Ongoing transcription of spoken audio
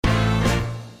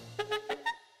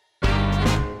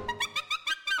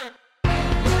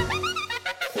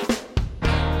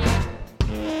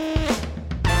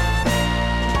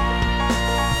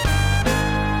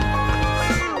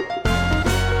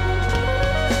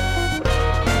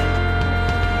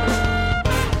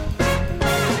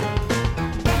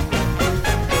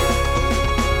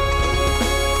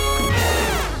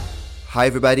Hi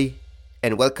everybody,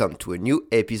 and welcome to a new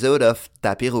episode of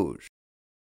Tapis Rouge.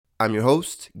 I'm your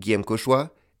host, Guillaume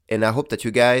Cauchois, and I hope that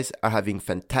you guys are having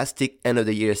fantastic end of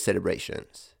the year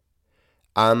celebrations.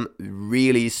 I'm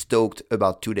really stoked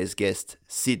about today's guest,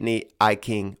 Sidney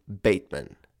Iking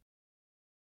Bateman.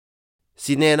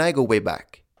 Sidney and I go way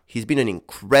back. He's been an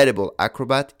incredible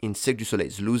acrobat in Cirque du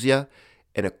Soleil's Luzia,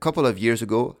 and a couple of years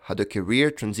ago had a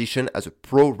career transition as a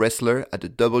pro wrestler at the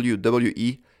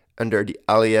WWE under the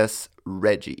alias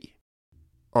Reggie.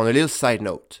 On a little side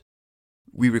note,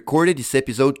 we recorded this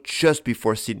episode just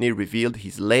before Sidney revealed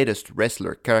his latest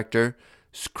wrestler character,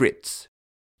 Scrypts.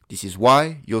 This is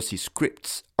why you'll see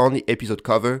Scrypts on the episode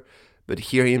cover, but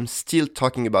hear him still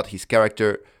talking about his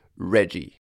character,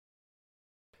 Reggie.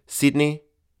 Sidney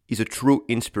is a true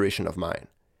inspiration of mine,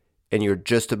 and you're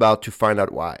just about to find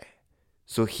out why.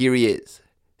 So here he is,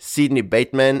 Sidney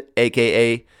Bateman,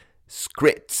 aka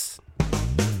Scrypts.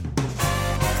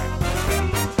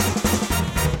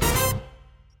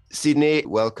 Sidney,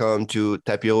 welcome to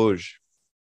Tapis Rouge.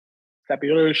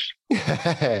 Tapis Rouge.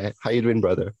 How you doing,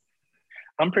 brother?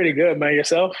 I'm pretty good, man.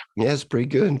 Yourself? Yes, pretty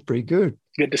good.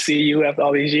 Good to see you after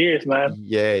all these years, man.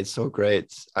 Yeah, it's so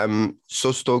great. I'm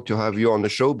so stoked to have you on the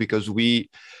show because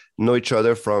we know each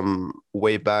other from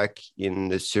way back in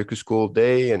the circus school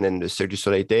day and then the Cirque du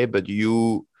Soleil day, but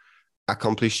you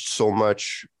accomplished so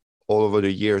much all over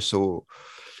the year. So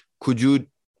could you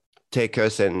take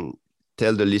us and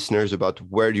tell the listeners about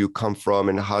where you come from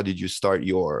and how did you start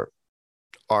your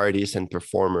artist and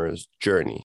performer's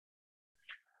journey?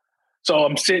 So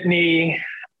I'm Sidney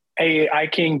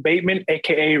Iking Bateman,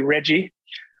 aka Reggie.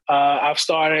 I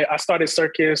started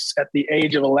circus at the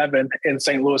age of 11 in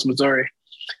St. Louis, Missouri.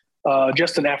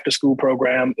 Just an after-school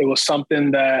program. It was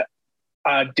something that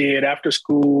I did after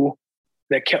school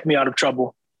that kept me out of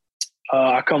trouble.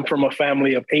 I come from a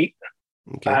family of 8.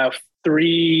 Okay. I have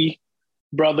 3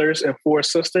 brothers and 4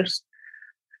 sisters.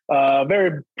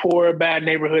 Very poor, bad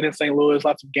neighborhood in St. Louis.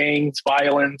 Lots of gangs,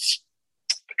 violence,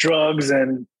 drugs,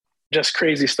 and just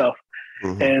crazy stuff.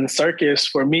 Mm-hmm. And circus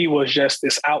for me was just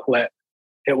this outlet.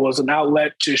 It was an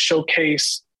outlet to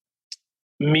showcase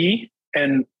me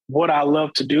and what I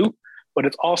love to do, but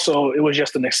it was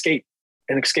just an escape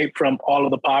from all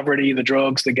of the poverty, the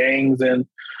drugs, the gangs, and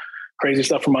crazy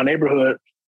stuff from my neighborhood.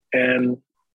 And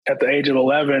at the age of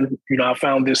 11, I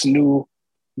found this new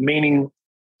meaning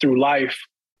through life,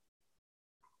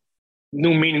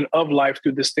 new meaning of life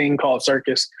through this thing called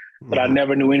circus that I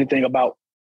never knew anything about.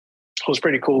 It was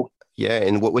pretty cool. Yeah.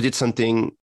 And what was it,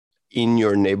 something in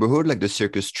your neighborhood, like the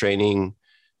circus training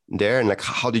there? And like,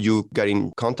 how did you get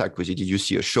in contact with it? Did you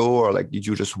see a show or like, did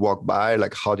you just walk by?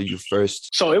 Like, how did you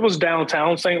first? So it was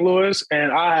downtown St. Louis,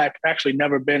 and I had actually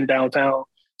never been downtown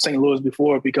St. Louis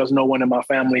before because no one in my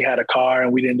family had a car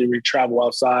and we didn't really travel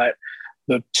outside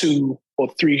the 2 or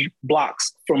 3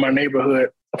 blocks from our neighborhood,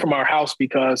 from our house,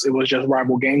 because it was just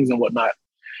rival gangs and whatnot.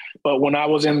 But when I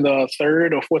was in the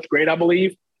 3rd or 4th grade, I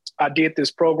believe, I did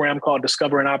this program called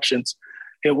Discovering Options.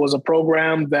 It was a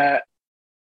program that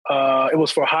it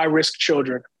was for high-risk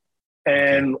children.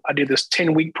 And I did this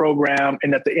 10-week program.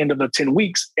 And at the end of the 10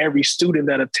 weeks, every student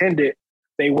that attended,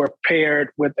 they were paired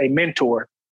with a mentor.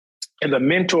 And the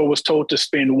mentor was told to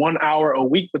spend 1 hour a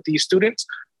week with these students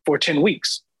for 10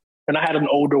 weeks. And I had an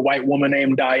older white woman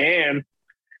named Diane,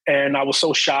 and I was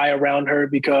so shy around her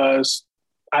because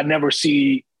I never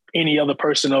see any other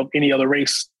person of any other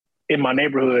race in my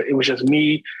neighborhood. It was just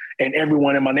me, and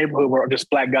everyone in my neighborhood were just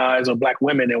Black guys or Black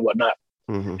women and whatnot.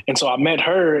 Mm-hmm. And so I met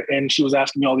her, and she was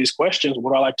asking me all these questions: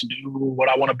 what do I like to do? What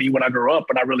I want to be when I grow up?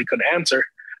 And I really couldn't answer.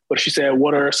 But she said,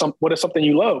 what is something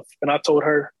you love? And I told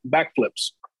her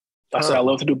backflips. I said, I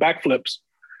love to do backflips.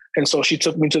 And so she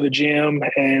took me to the gym,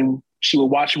 and she would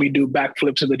watch me do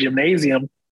backflips in the gymnasium.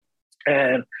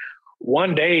 And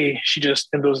one day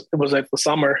it was like the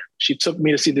summer, she took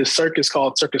me to see this circus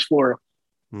called Circus Florida.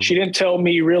 Mm-hmm. She didn't tell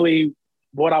me really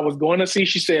what I was going to see.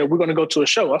 She said, we're going to go to a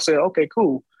show. I said, okay,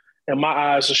 cool. In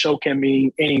my eyes, a show can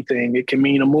mean anything. It can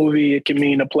mean a movie, it can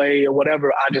mean a play or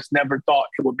whatever. I just never thought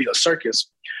it would be a circus.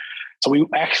 So we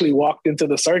actually walked into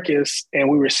the circus, and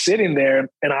we were sitting there,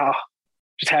 and I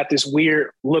just had this weird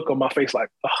look on my face, like,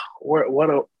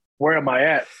 oh, where am I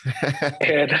at?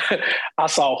 And I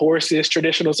saw horses,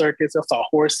 traditional circus. I saw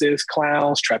horses,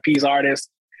 clowns, trapeze artists.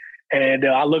 And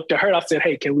I looked at her and I said,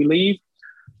 hey, can we leave?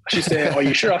 She said, are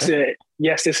you sure? I said,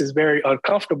 yes, this is very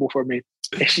uncomfortable for me.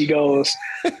 And she goes,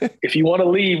 if you want to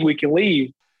leave, we can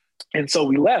leave. And so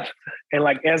we left. And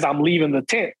like, as I'm leaving the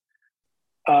tent,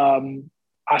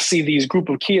 I see these group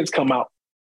of kids come out,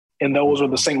 and those were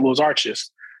the St. Louis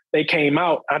Arches. They came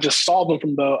out. I just saw them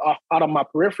from out of my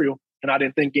peripheral, and I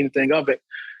didn't think anything of it.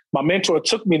 my mentor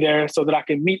took me there so that I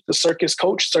could meet the circus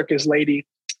coach, circus lady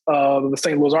of the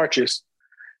St. Louis Arches.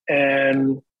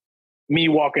 And me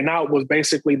walking out was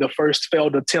basically the first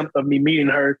failed attempt of me meeting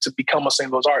her to become a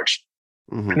St. Louis Arch.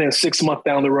 Mm-hmm. And then 6 months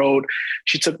down the road,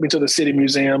 she took me to the City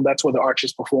Museum. That's where the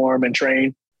Arches perform and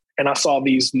train. And I saw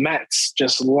these mats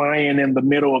just lying in the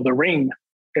middle of the ring.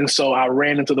 And so I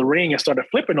ran into the ring and started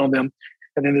flipping on them.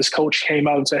 And then this coach came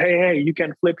out and said, hey, you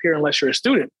can't flip here unless you're a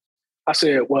student. I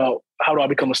said, well, how do I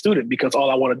become a student? Because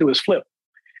all I want to do is flip.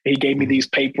 And he gave me these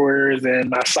papers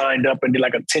and I signed up and did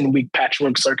like a 10-week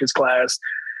patchwork circus class.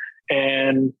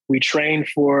 And we trained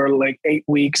for like 8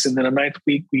 weeks. And then the 9th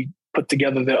week, we put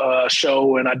together the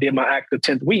show and I did my act the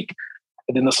 10th week.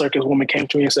 And then the circus woman came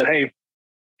to me and said, hey,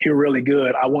 you're really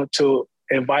good. I want to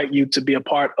invite you to be a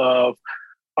part of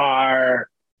our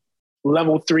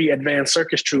level 3 advanced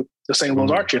circus troupe, the St.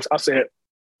 Louis Arches. I said,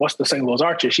 what's the St. Louis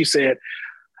Arches? She said,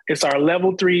 it's our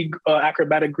level 3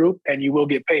 acrobatic group and you will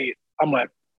get paid. I'm like,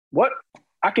 what?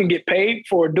 I can get paid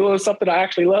for doing something I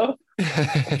actually love,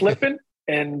 flipping.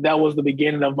 And that was the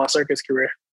beginning of my circus career.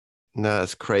 No,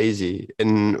 that's crazy.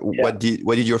 And what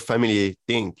did your family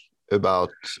think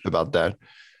about that?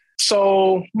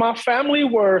 So my family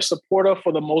were supportive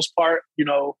for the most part. You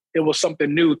know, it was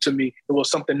something new to me. It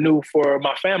was something new for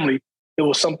my family. It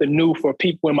was something new for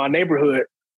people in my neighborhood.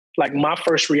 Like my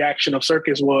first reaction of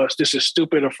circus was, this is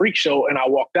stupid, a freak show. And I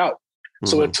walked out. Mm-hmm.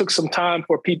 So it took some time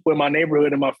for people in my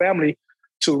neighborhood and my family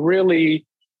to really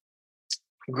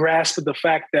grasp the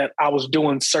fact that I was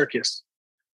doing circus.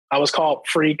 I was called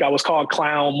freak. I was called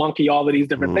clown, monkey, all of these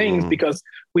different things because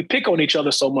we pick on each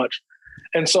other so much.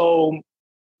 And so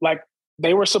like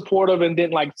they were supportive and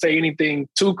didn't like say anything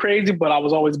too crazy, but I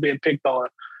was always being picked on.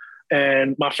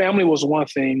 And my family was one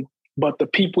thing, but the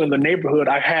people in the neighborhood,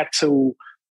 I had to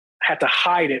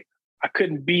hide it. I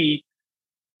couldn't be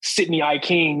Sidney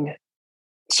Iking,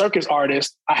 circus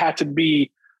artist. I had to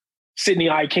be Sidney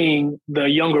Iking, the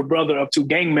younger brother of 2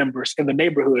 gang members in the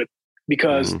neighborhood,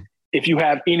 because if you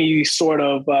have any sort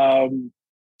of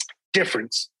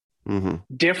difference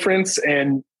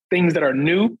and things that are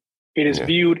new, it is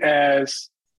viewed as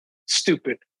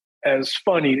stupid, as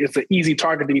funny. It's an easy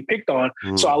target to be picked on.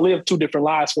 So I lived 2 different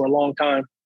lives for a long time.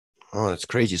 Oh, that's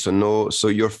crazy. So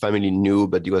your family knew,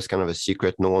 but it was kind of a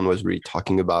secret. No one was really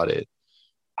talking about it.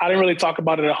 I didn't really talk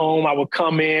about it at home. I would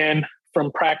come in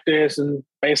from practice and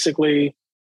basically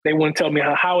they wouldn't tell me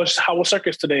how was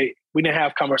circus today. We didn't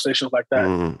have conversations like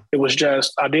that. It was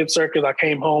just, I did circus. I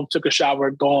came home, took a shower,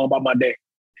 go on about my day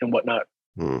and whatnot.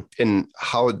 And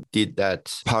how did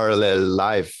that parallel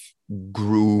life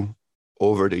grew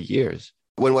over the years?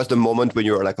 When was the moment when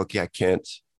you were like, okay, I can't,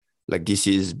 like this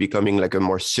is becoming like a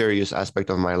more serious aspect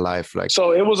of my life? Like,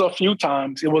 so it was a few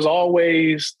times. It was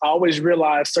always, I always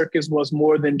realized circus was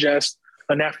more than just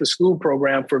an after school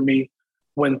program for me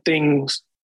when things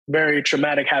very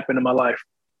traumatic happened in my life.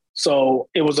 So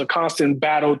it was a constant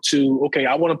battle to, okay,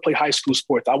 I want to play high school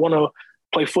sports. I want to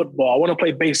play football. I want to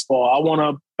play baseball. I want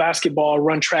to basketball,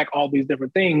 run track, all these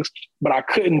different things. But I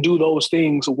couldn't do those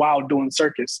things while doing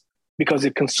circus because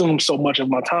it consumed so much of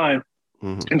my time.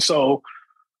 And so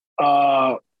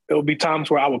it would be times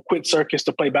where I would quit circus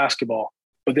to play basketball.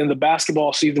 But then the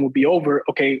basketball season would be over.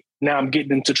 Okay, now I'm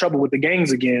getting into trouble with the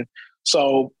gangs again.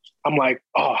 So I'm like,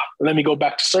 let me go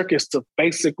back to circus to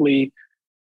basically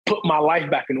put my life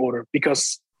back in order.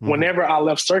 Because whenever I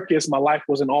left circus, my life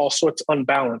was in all sorts of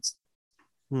unbalanced.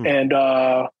 And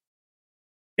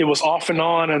it was off and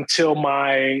on until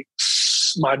my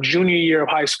junior year of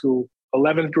high school,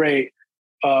 11th grade.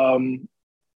 I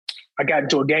got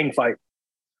into a gang fight.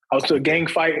 I was to a gang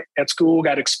fight at school,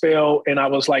 got expelled, and I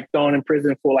was like thrown in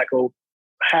prison for like a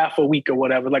half a week or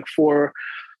whatever. Like for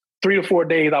 3 to 4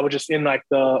 days, I was just in like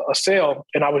a cell,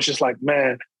 and I was just like,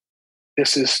 man,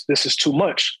 this is too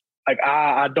much. Like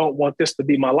I don't want this to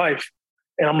be my life.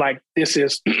 And I'm like, this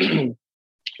is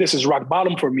this is rock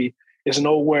bottom for me. There's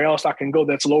nowhere else I can go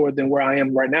that's lower than where I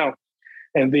am right now.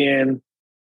 And then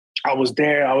I was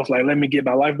there. I was like, let me get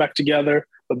my life back together.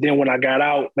 But then when I got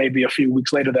out, maybe a few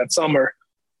weeks later that summer,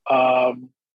 a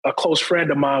close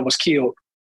friend of mine was killed.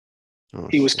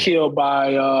 He was killed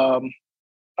by, I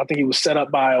think he was set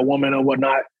up by a woman or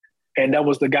whatnot. And that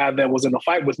was the guy that was in a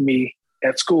fight with me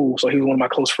at school. So he was one of my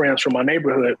close friends from my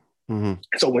neighborhood.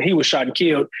 So when he was shot and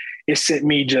killed, it sent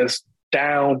me just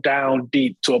down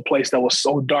deep to a place that was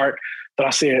so dark that I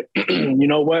said, you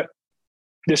know what?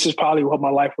 This is probably what my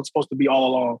life was supposed to be all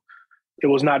along. It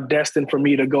was not destined for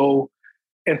me to go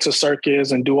into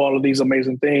circus and do all of these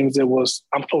amazing things. It was,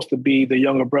 I'm supposed to be the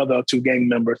younger brother of 2 gang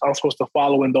members. I'm supposed to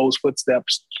follow in those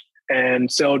footsteps and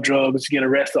sell drugs, get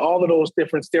arrested, all of those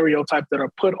different stereotypes that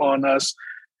are put on us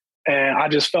And I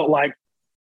just felt like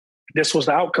this was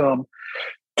the outcome.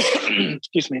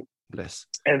 Excuse me. Bless.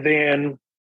 And then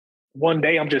one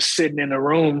day I'm just sitting in the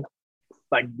room,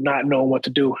 like not knowing what to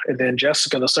do. And then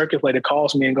Jessica, the circus lady,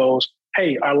 calls me and goes,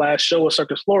 "Hey, our last show is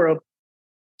Circus Flora.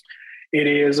 It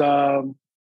is,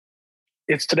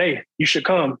 it's today. You should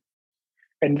come."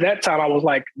 And that time I was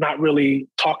like not really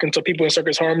talking to people in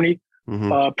Circus Harmony.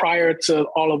 Prior to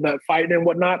all of that fighting and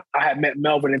whatnot, I had met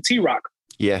Melvin and T-Rock.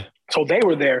 Yeah. So they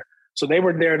were there. So they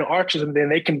were there in the arches, and then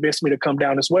they convinced me to come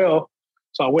down as well.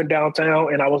 So I went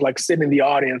downtown and I was like sitting in the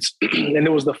audience. And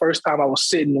it was the first time I was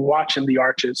sitting and watching the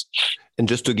arches. And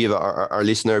just to give our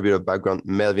listener a bit of background,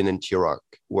 Melvin and T-Rock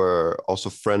were also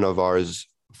friends of ours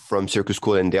from Circus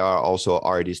School, and they are also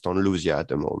artists on Luzia at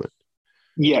the moment.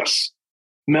 Yes.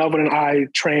 Melvin and I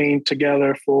trained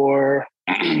together for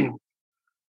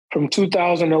from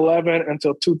 2011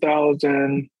 until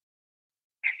 2019.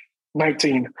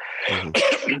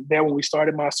 Then when we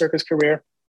started my circus career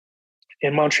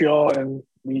in Montreal, and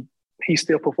he's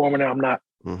still performing, and I'm not.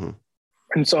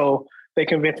 And so they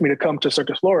convinced me to come to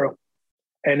Circus Flora.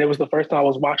 And it was the first time I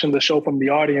was watching the show from the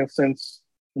audience since,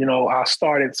 I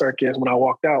started circus when I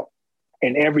walked out,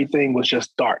 and everything was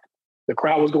just dark. The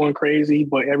crowd was going crazy,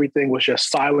 but everything was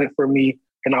just silent for me.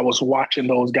 And I was watching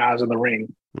those guys in the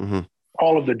ring,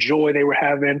 all of the joy they were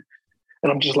having.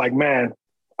 And I'm just like, man,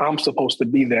 I'm supposed to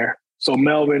be there. So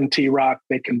Melvin, T-Rock,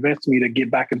 they convinced me to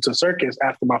get back into circus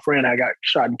after my friend had got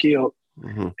shot and killed.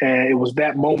 And it was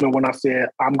that moment when I said,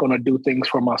 I'm going to do things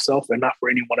for myself and not for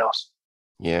anyone else.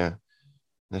 Yeah.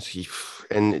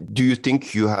 And do you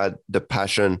think you had the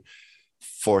passion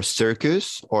for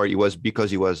circus, or it was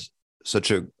because it was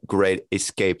such a great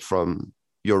escape from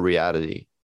your reality?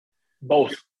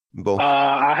 Both.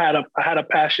 I had a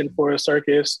passion for a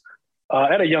circus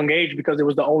at a young age because it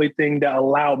was the only thing that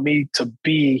allowed me to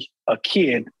be a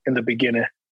kid in the beginning.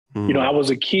 I was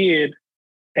a kid,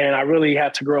 and I really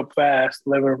had to grow up fast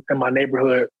living in my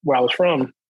neighborhood where I was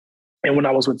from. And when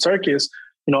I was with circus,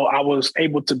 I was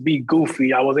able to be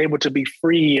goofy. I was able to be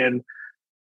free and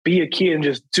be a kid and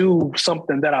just do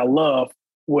something that I love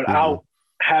without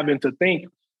having to think,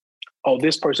 oh,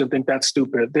 this person thinks that's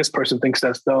stupid. This person thinks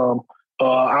that's dumb.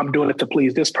 I'm doing it to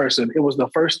please this person. It was the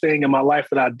first thing in my life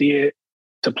that I did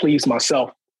to please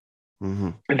myself.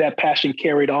 And that passion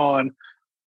carried on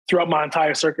throughout my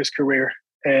entire circus career.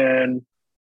 And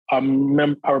I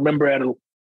remember at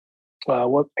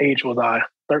what age was I?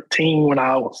 13 when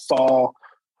I saw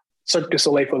Cirque du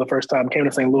Soleil for the first time. Came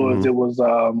to St. Louis. It was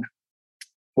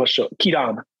what's show?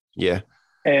 Kidam. Yeah.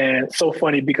 And so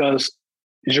funny because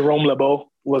Jerome Lebeau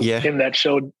was in that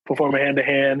show performing hand to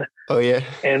hand. Oh yeah.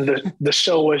 And the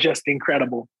show was just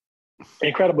incredible.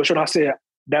 Incredible. So I said,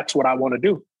 that's what I want to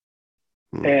do.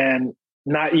 And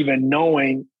not even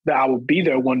knowing that I would be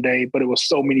there one day, but it was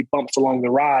so many bumps along the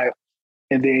ride.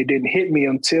 And then it didn't hit me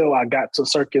until I got to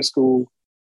circus school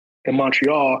in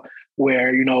Montreal,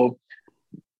 where,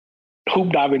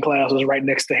 hoop diving class was right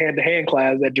next to hand-to-hand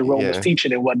class that Jerome was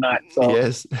teaching and whatnot. So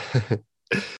yes.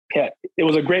 yeah, it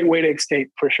was a great way to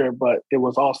escape for sure, but it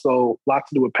was also a lot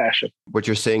to do with passion. What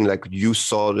you're saying, like you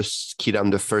saw the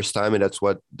Skidam the first time, and that's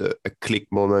what a click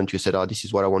moment. You said, "Oh, this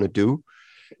is what I want to do."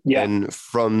 Yeah. And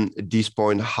from this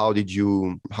point, how do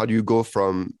you go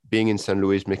from being in St.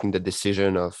 Louis, making the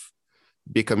decision of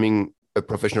becoming a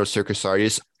professional circus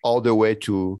artist, all the way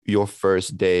to your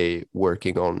first day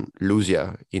working on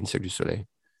Luzia in Cirque du Soleil?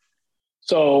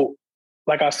 So,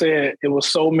 like I said, it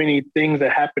was so many things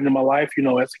that happened in my life.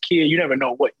 As a kid, you never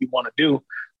know what you want to do,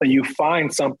 but you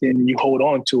find something and you hold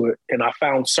on to it. And I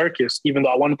found circus, even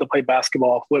though I wanted to play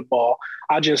basketball, football.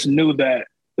 I just knew that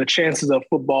the chances of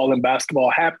football and basketball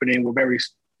happening were very,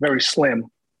 very slim.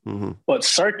 But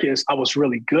circus, I was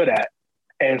really good at.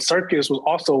 And circus was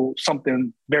also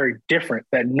something very different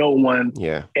that no one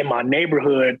in my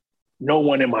neighborhood, no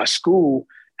one in my school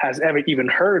has ever even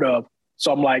heard of.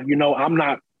 So I'm like, I'm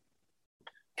not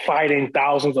fighting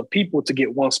thousands of people to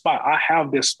get one spot. I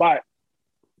have this spot.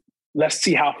 Let's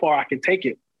see how far I can take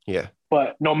it. Yeah.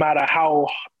 But no matter how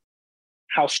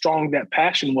strong that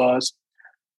passion was,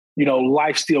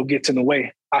 life still gets in the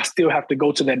way. I still have to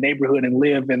go to that neighborhood and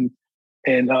live in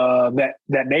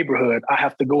that neighborhood. I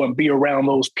have to go and be around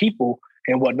those people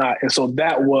and whatnot. And so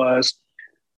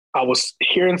I was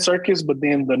here in circus, but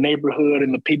then the neighborhood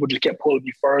and the people just kept pulling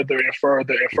me further and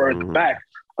further and further back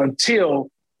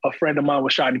until a friend of mine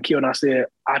was shot and killed. And I said,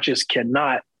 I just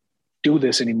cannot do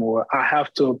this anymore. I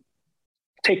have to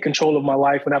take control of my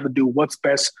life and have to do what's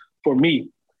best for me.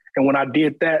 And when I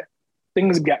did that,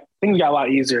 things got a lot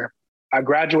easier. I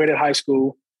graduated high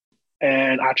school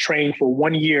and I trained for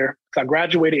 1 year. I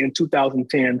graduated in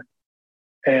 2010.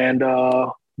 And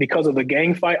because of the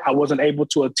gang fight, I wasn't able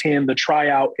to attend the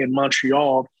tryout in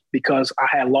Montreal because I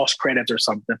had lost credits or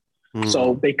something.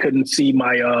 So they couldn't see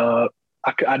my,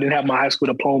 I didn't have my high school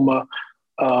diploma,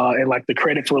 and like the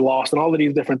credits were lost and all of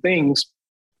these different things.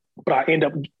 But I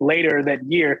ended up later that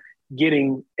year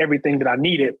getting everything that I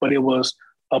needed, but it was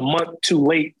a month too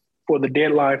late for the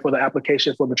deadline for the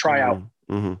application for the tryout.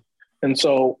 And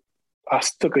so I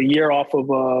took a year off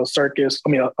of circus.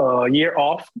 A year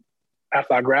off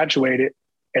after I graduated,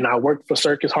 and I worked for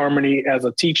Circus Harmony as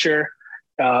a teacher.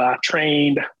 I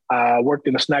trained, I worked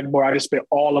in a snack bar. I just spent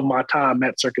all of my time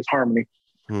at Circus Harmony.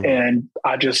 And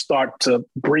I just start to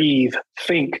breathe,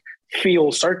 think,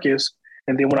 feel circus.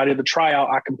 And then when I did the tryout,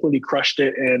 I completely crushed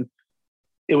it. And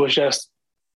it was just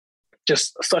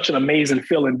such an amazing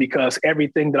feeling because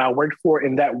everything that I worked for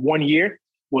in that 1 year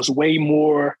was way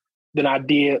more than I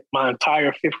did my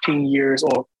entire 15 years,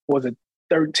 or was it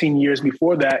 13 years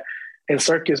before that in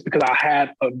circus, because I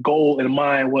had a goal in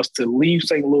mind was to leave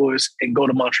St. Louis and go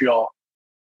to Montreal.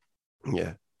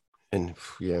 Yeah. And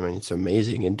yeah, man, it's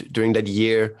amazing. And during that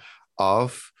year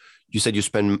off, you said you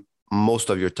spend most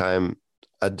of your time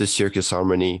at the Circus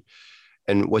Harmony.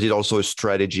 And was it also a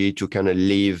strategy to kind of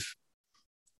leave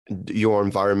your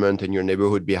environment and your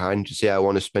neighborhood behind, to say, I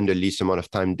want to spend the least amount of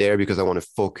time there because I want to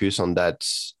focus on that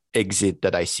exit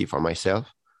that I see for myself?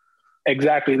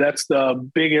 Exactly. That's the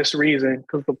biggest reason.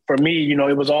 Because for me,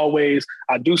 it was always,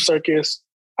 I do circus,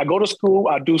 I go to school,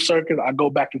 I do circus, I go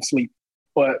back and sleep.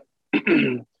 But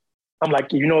I'm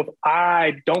like, if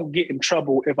I don't get in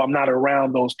trouble if I'm not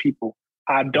around those people,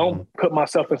 I don't put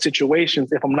myself in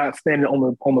situations if I'm not standing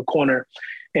on the corner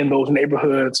in those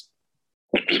neighborhoods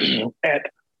at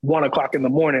 1 o'clock in the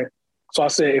morning. So I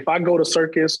said, if I go to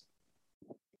circus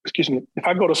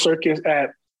at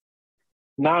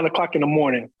 9 o'clock in the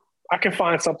morning, I can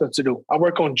find something to do. I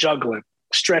work on juggling,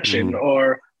 stretching,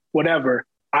 or whatever.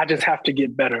 I just have to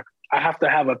get better. I have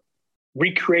to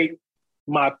recreate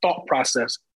my thought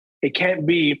process. It can't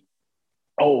be,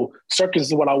 circus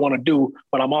is what I want to do,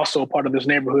 but I'm also a part of this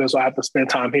neighborhood, so I have to spend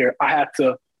time here. I had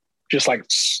to just like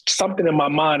something in my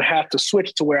mind had to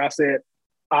switch to where I said,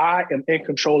 I am in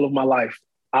control of my life.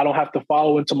 I don't have to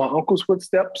follow into my uncle's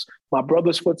footsteps, my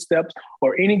brother's footsteps,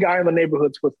 or any guy in the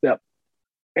neighborhood's footsteps.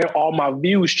 And all my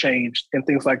views changed and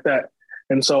things like that.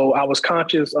 And so I was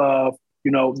conscious of,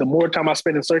 the more time I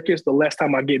spend in circus, the less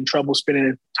time I get in trouble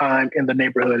spending time in the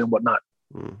neighborhood and whatnot.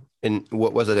 And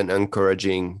what was it an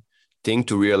encouraging thing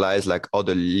to realize, like,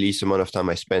 the least amount of time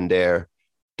I spend there,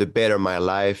 the better my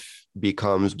life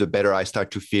becomes, the better I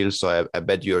start to feel. So I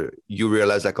bet you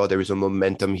realize like, there is a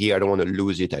momentum here. I don't want to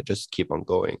lose it. I just keep on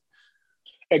going.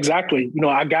 Exactly.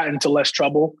 I got into less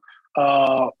trouble.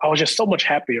 I was just so much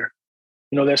happier.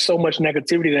 There's so much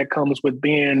negativity that comes with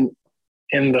being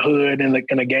in the hood and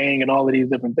in a gang and all of these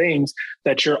different things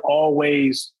that you're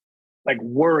always like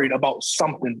worried about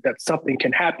that something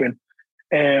can happen.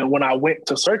 And when I went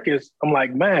to circus, I'm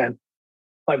like, man,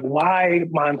 like why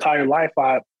my entire life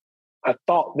I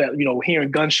thought that,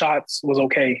 hearing gunshots was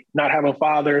okay. Not having a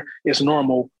father is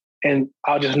normal. And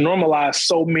I'll just normalize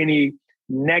so many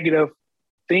negative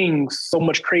things, so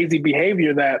much crazy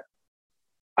behavior that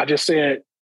I just said,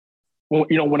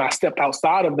 when I stepped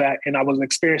outside of that and I was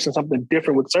experiencing something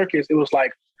different with circus, it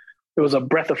was a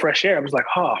breath of fresh air. I was like,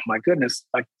 oh my goodness,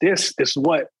 like this is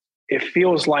what it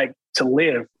feels like to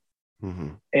live.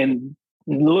 And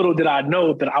little did I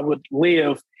know that I would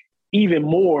live even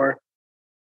more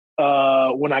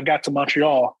when I got to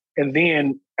Montreal. And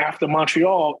then after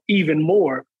Montreal, even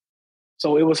more.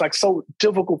 So it was like so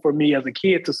difficult for me as a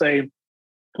kid to say,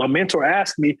 my mentor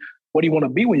asked me, what do you want to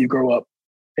be when you grow up?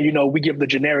 And, we give the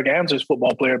generic answers,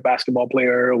 football player, basketball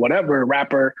player, whatever,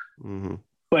 rapper.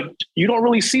 But you don't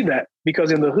really see that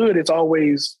because in the hood, it's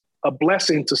always a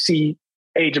blessing to see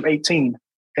age of 18.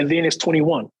 And then it's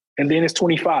 21. And then it's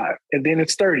 25. And then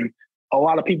it's 30. A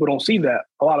lot of people don't see that.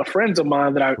 A lot of friends of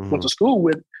mine that I went to school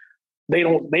with, they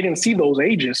didn't see those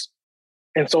ages.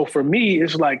 And so for me,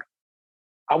 it's like,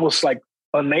 I was like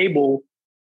unable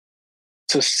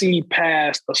to see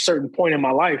past a certain point in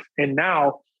my life. And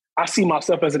now I see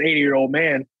myself as an 80-year-old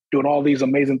man doing all these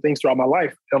amazing things throughout my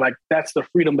life. And like, that's the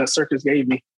freedom that circus gave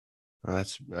me.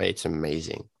 It's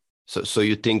amazing. So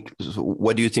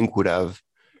what do you think would have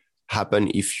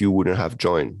happened if you wouldn't have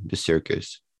joined the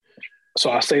circus? So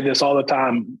I say this all the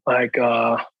time, like,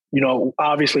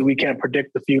 obviously we can't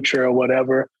predict the future or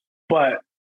whatever, but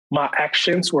my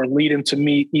actions were leading to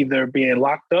me either being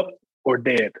locked up or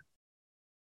dead.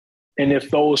 And if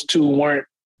those two weren't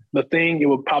the thing, it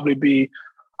would probably be,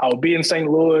 I would be in St.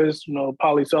 Louis,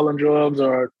 probably selling drugs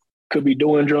or could be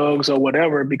doing drugs or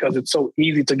whatever, because it's so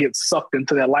easy to get sucked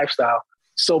into that lifestyle.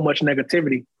 so much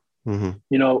negativity. Mm-hmm.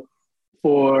 You know,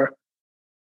 for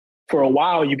a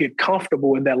while, you get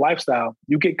comfortable in that lifestyle.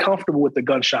 You get comfortable with the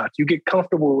gunshots. You get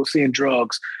comfortable with seeing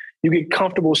drugs. You get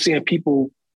comfortable seeing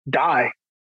people die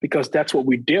because that's what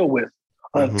we deal with.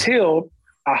 Mm-hmm. Until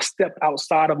I stepped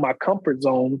outside of my comfort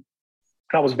zone,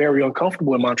 I was very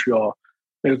uncomfortable in Montreal.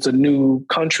 It's a new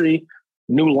country,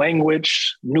 new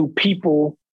language, new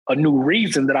people, a new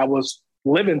reason that I was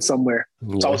living somewhere.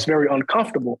 Yeah. So I was very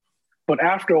uncomfortable. But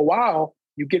after a while,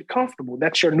 you get comfortable.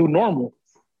 That's your new normal.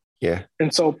 Yeah.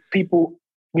 And so people,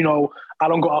 you know, I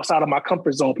don't go outside of my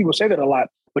comfort zone. People say that a lot,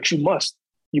 but you must.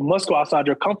 You must go outside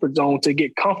your comfort zone to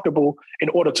get comfortable in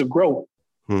order to grow.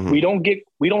 Mm-hmm.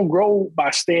 We don't grow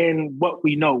by staying what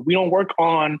we know. We don't work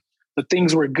on the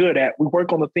things we're good at. We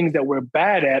work on the things that we're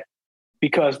bad at,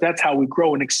 because that's how we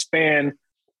grow and expand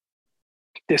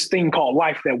this thing called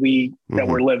life that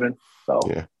we're living. So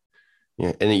yeah.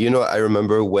 And you know, I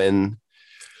remember when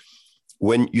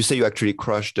you say you actually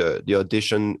crushed the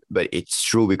audition, but it's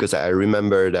true, because I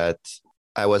remember that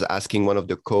I was asking one of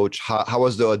the coach, how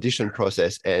was the audition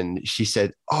process? And she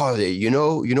said, oh, you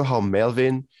know how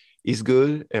Melvin is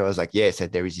good? And I was like, yeah. I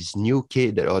said, there is this new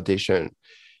kid that auditioned.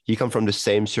 He come from the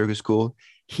same circus school.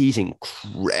 He's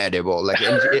incredible. Like,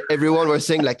 and everyone was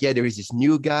saying like, yeah, there is this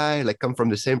new guy, like come from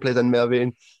the same place as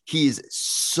Melvin. He is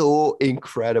so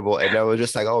incredible. And I was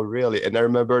just like, oh, really? And I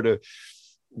remember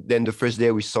then the first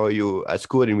day we saw you at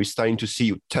school and we starting to see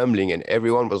you tumbling, and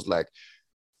everyone was like,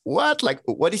 what? Like,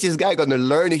 what is this guy going to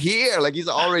learn here? Like, he's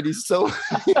already so,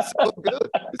 he's so good.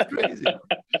 It's crazy.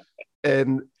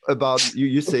 And about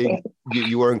you saying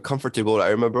you weren't comfortable. I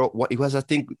remember what it was, I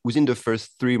think within the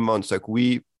first 3 months, like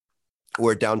we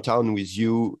were downtown with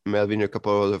you, Melvin, a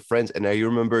couple of other friends. And I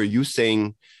remember you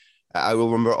saying, I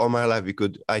will remember all my life,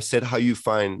 because I said, how do you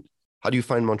find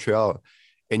Montreal?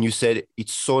 And you said,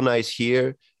 it's so nice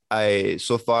here.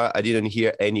 So far, I didn't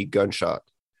hear any gunshot.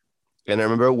 And I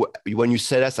remember when you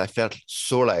said that, I felt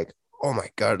so like, oh my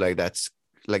God, like that's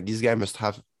like, this guy must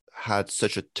have had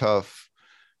such a tough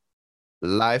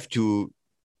life to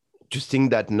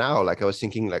think that now. Like I was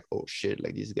thinking like, oh shit,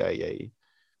 like this guy, yeah,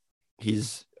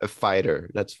 he's a fighter.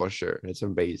 That's for sure. It's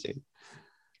amazing.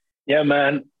 Yeah,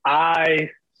 man. I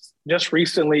just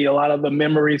recently, a lot of the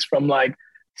memories from like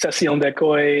Session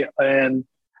d'Ecoy and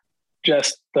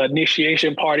just the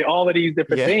initiation party, all of these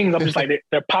different things, I'm just like,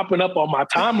 they're popping up on my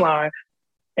timeline.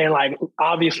 And like,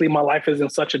 obviously my life is in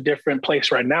such a different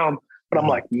place right now, but I'm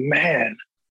like, man,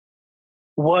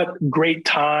 what great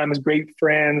times, great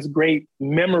friends, great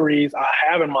memories I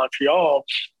have in Montreal.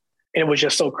 And it was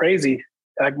just so crazy.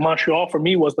 Like Montreal for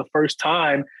me was the first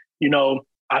time, you know,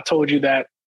 I told you that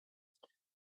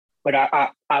like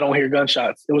I don't hear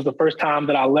gunshots. It was the first time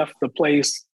that I left the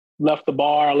place, left the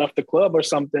bar, left the club or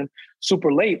something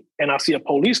super late, and I see a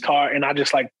police car and I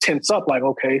just like tense up like,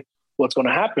 okay, what's going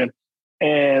to happen?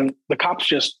 And the cops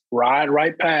just ride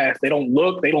right past. They don't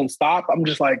look, they don't stop. I'm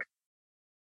just like,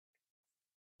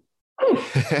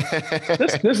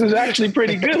 this is actually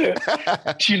pretty good.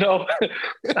 You know,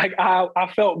 like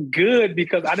I felt good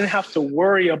because I didn't have to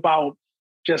worry about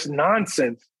just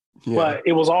nonsense, but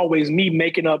it was always me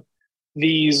making up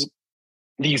these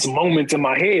moments in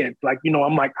my head. Like, you know,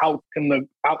 I'm like out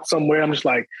somewhere. I'm just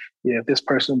like, yeah, if this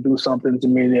person do something to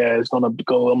me, yeah, it's going to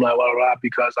go. I'm like, blah, blah, blah,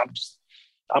 because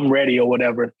I'm ready or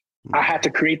whatever. Mm-hmm. I had to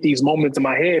create these moments in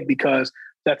my head because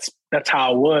that's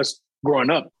how I was growing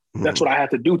up. Mm-hmm. That's what I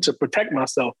had to do to protect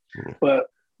myself. Mm-hmm. But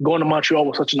going to Montreal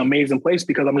was such an amazing place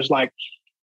because I'm just like,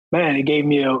 man, it gave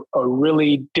me a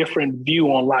really different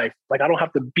view on life. Like I don't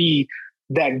have to be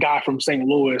that guy from St.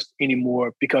 Louis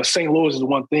anymore because St. Louis is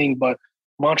one thing, but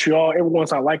Montreal,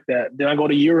 everyone's not like that. Then I go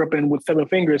to Europe and with Seven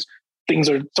Fingers, things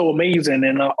are so amazing.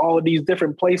 And all of these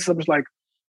different places, I'm just like,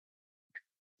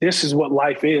 this is what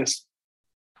life is.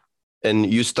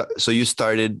 And you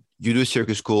do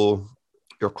circus school,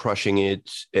 you're crushing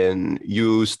it, and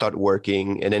you start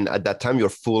working. And then at that time, you're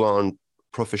full on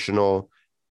professional,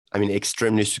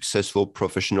 extremely successful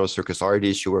professional circus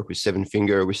artist. You work with Seven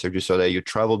Finger, with Cirque du Soleil, you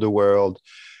travel the world.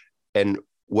 And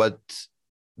what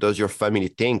does your family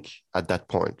think at that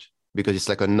point? Because it's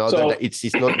like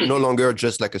it's no longer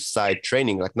just like a side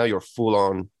training. Like now you're full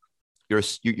on,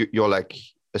 you're like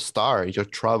a star. You're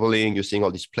traveling, you're seeing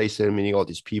all these places, meeting all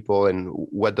these people. And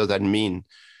what does that mean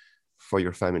for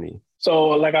your family? So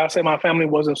like I said, my family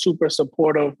wasn't super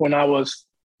supportive when I was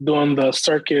doing the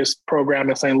circus program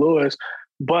in St. Louis,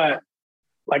 but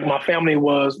like my family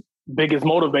was biggest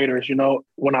motivators, you know,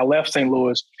 when I left St.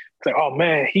 Louis. It's like, oh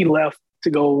man, he left to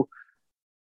go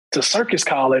to circus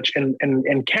college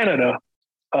in Canada.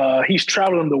 He's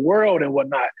traveling the world and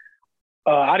whatnot.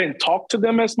 I didn't talk to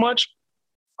them as much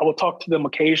I would talk to them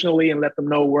occasionally and let them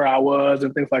know where I was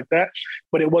and things like that.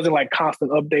 But it wasn't like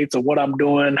constant updates of what I'm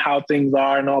doing, how things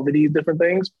are, and all of these different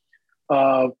things.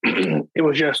 It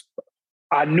was just,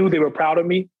 I knew they were proud of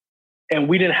me, and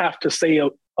we didn't have to say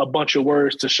a bunch of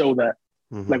words to show that.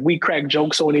 Mm-hmm. Like we cracked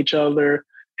jokes on each other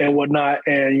and whatnot.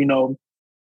 And, you know,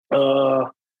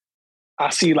 I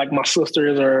see like my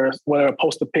sisters or whatever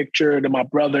post a picture, and my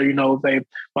brother, you know,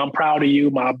 I'm proud of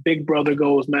you. My big brother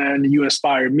goes, man, you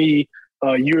inspired me.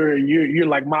 You're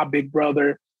like my big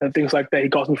brother, and things like that. He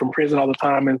calls me from prison all the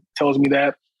time and tells me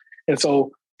that. And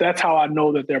so that's how I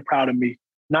know that they're proud of me.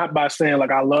 Not by saying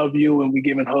like, I love you and we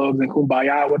giving hugs and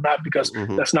kumbaya and whatnot, because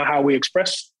that's not how we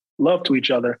express love to each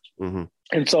other. Mm-hmm.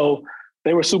 And so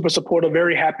they were super supportive,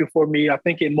 very happy for me. I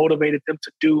think it motivated them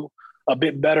to do a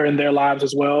bit better in their lives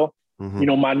as well. Mm-hmm. You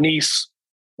know, my niece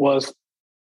was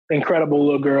incredible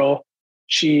little girl.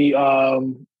 She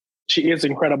is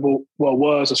incredible. Well,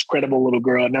 was a incredible little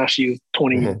girl. Now she's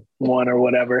 21 or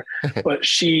whatever. But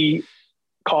she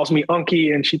calls me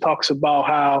Unky, and she talks about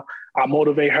how I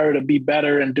motivate her to be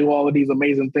better and do all of these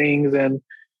amazing things. And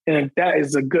that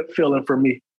is a good feeling for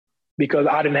me, because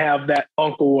I didn't have that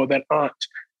uncle or that aunt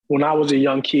when I was a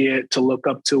young kid to look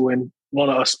up to and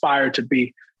want to aspire to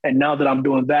be. And now that I'm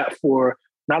doing that for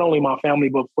not only my family,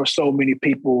 but for so many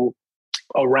people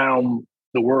around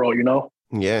the world, you know?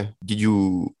 Yeah. Did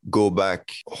you go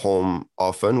back home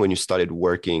often when you started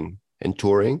working and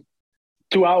touring?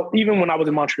 Throughout, even when I was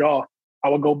in Montreal, I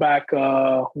would go back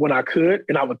when I could,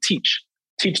 and I would teach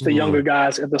the younger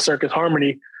guys at the Circus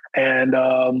Harmony. And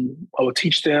I would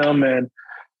teach them, and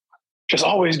just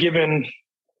always giving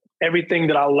everything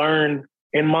that I learned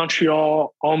in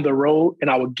Montreal on the road, and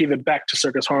I would give it back to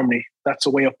Circus Harmony. That's a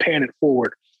way of paying it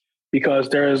forward, because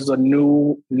there's a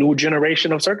new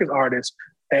generation of circus artists.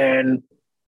 And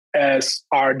as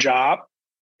our job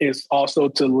is also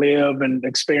to live and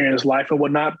experience life and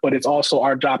whatnot, but it's also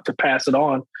our job to pass it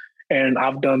on. And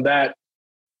I've done that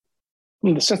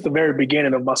since the very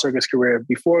beginning of my circus career.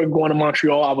 Before going to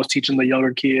Montreal, I was teaching the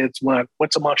younger kids. When I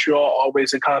went to Montreal,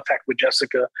 always in contact with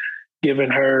Jessica,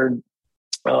 giving her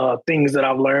things that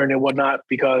I've learned and whatnot,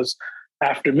 because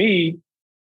after me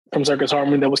from Circus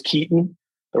Harmony, there was Keaton,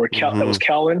 there was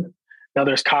Kellen, now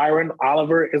there's Kyron,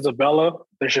 Oliver, Isabella.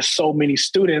 There's just so many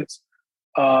students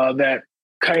that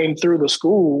came through the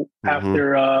school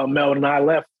after Mel and I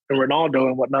left, and Ronaldo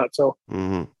and whatnot. So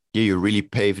yeah, you really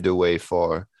paved the way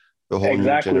for the whole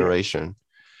new generation.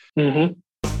 Mm-hmm.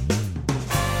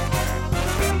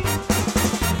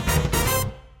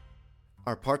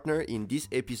 Our partner in this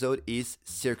episode is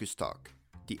Circus Talk,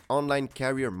 the online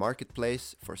career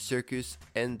marketplace for circus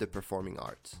and the performing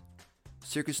arts.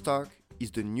 Circus Talk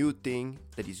is the new thing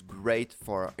that is great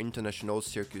for our international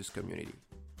circus community.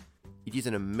 It is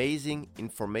an amazing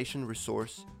information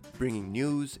resource bringing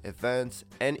news, events,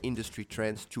 and industry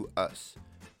trends to us,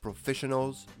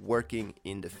 professionals working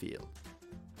in the field.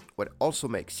 What also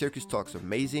makes Circus Talks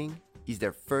amazing is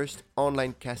their first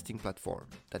online casting platform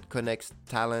that connects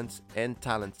talents and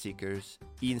talent seekers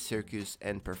in circus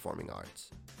and performing arts.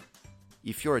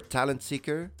 If you're a talent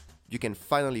seeker, you can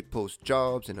finally post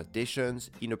jobs and auditions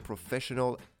in a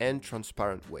professional and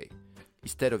transparent way,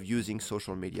 instead of using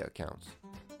social media accounts.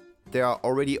 There are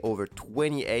already over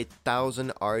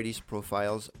 28,000 artist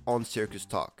profiles on Circus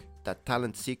Talk that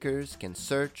talent seekers can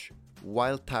search,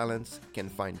 while talents can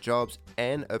find jobs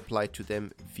and apply to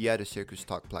them via the Circus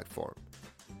Talk platform.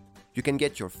 You can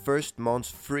get your first month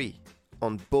free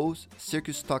on both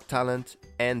Circus Talk Talent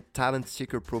and Talent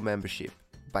Seeker Pro membership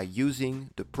by using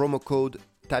the promo code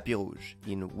Tapis Rouge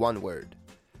in one word.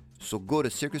 So go to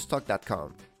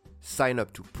circustalk.com, sign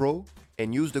up to Pro,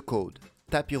 and use the code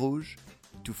Tapis Rouge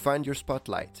to find your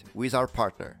spotlight with our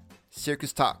partner,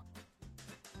 Circus Talk.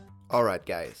 Alright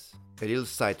guys, a little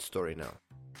side story now.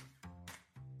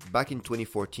 Back in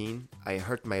 2014, I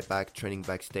hurt my back training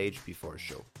backstage before a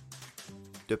show.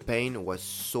 The pain was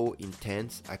so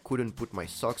intense, I couldn't put my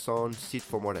socks on, sit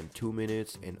for more than 2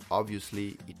 minutes, and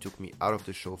obviously it took me out of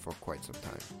the show for quite some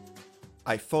time.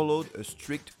 I followed a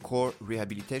strict core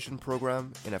rehabilitation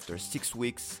program, and after 6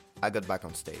 weeks, I got back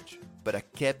on stage, but I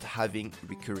kept having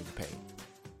recurring pain.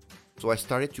 So I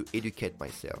started to educate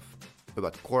myself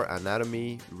about core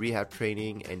anatomy, rehab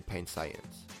training, and pain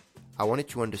science. I wanted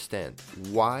to understand,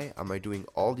 why am I doing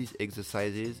all these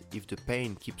exercises if the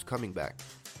pain keeps coming back?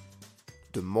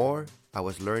 The more I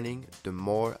was learning, the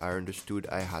more I understood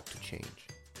I had to change.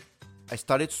 I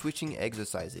started switching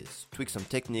exercises, tweaked some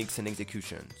techniques and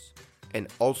executions, and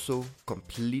also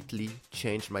completely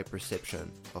changed my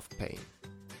perception of pain.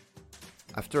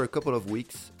 After a couple of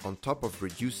weeks, on top of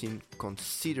reducing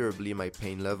considerably my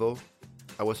pain level,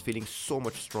 I was feeling so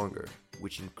much stronger,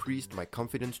 which increased my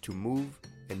confidence to move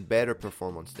and better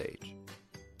perform on stage.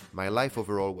 My life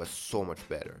overall was so much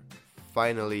better.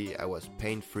 Finally, I was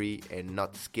pain-free and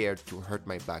not scared to hurt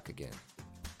my back again.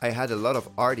 I had a lot of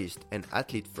artists and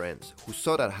athlete friends who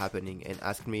saw that happening and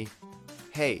asked me,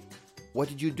 "Hey, what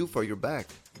did you do for your back?"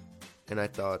 And I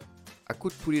thought, I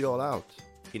could put it all out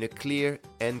in a clear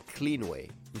and clean way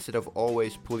instead of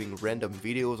always pulling random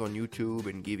videos on YouTube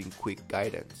and giving quick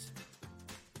guidance.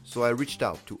 So I reached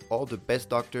out to all the best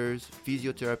doctors,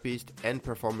 physiotherapists, and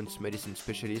performance medicine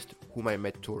specialists whom I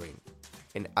met touring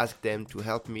and asked them to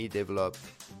help me develop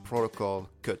Protocol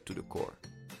Cut to the Core.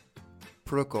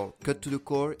 Protocol Cut to the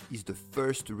Core is the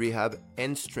first rehab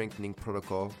and strengthening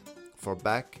protocol for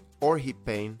back or hip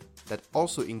pain that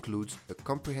also includes a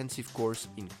comprehensive course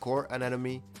in core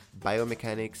anatomy,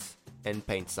 biomechanics, and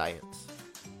pain science.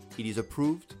 It is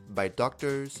approved by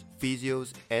doctors,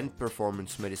 physios, and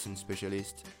performance medicine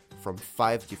specialists from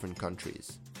 5 different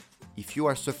countries. If you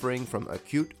are suffering from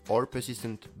acute or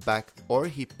persistent back or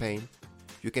hip pain,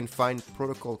 you can find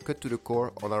Protocol Cut to the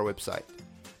Core on our website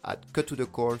at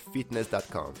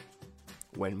cuttothecorefitness.com.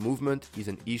 When movement is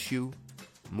an issue,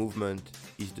 movement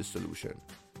is the solution.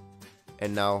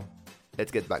 And now,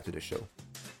 let's get back to the show.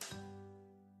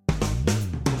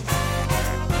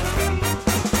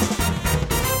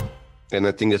 And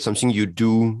I think that's something you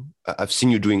do, I've seen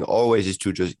you doing always, is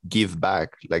to just give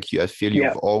back. Like I feel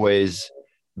you've always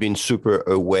been super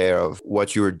aware of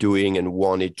what you're doing and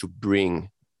wanted to bring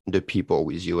the people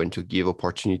with you and to give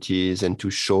opportunities and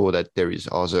to show that there is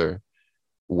other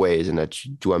ways and that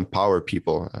to empower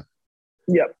people.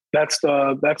 Yeah, that's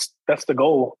the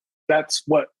goal. That's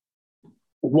what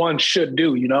one should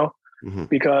do, you know,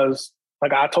 because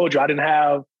like I told you, I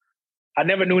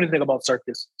never knew anything about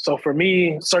circus. So for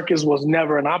me, circus was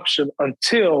never an option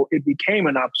until it became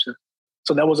an option.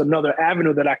 So that was another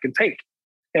avenue that I could take.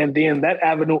 And then that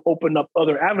avenue opened up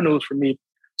other avenues for me.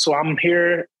 So I'm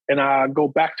here and I go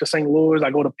back to St. Louis. I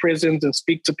go to prisons and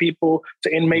speak to people, to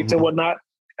inmates and whatnot.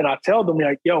 And I tell them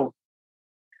like, yo,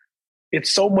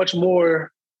 it's so much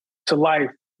more to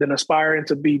life than aspiring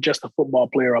to be just a football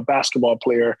player, a basketball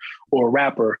player, or a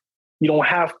rapper. You don't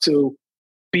have to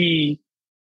be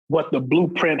what the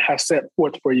blueprint has set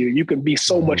forth for you. You can be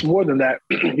so much more than that.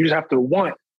 You just have to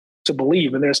want to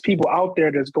believe. And there's people out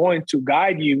there that's going to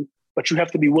guide you, but you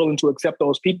have to be willing to accept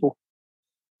those people.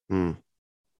 And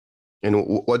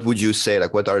what would you say,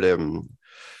 like, what are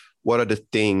the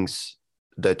things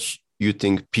that you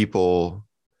think people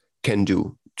can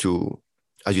do to,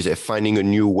 as you say, finding a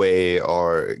new way,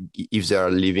 or if they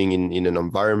are living in an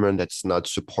environment that's not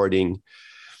supporting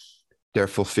their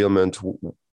fulfillment,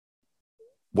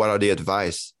 what are the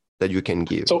advice that you can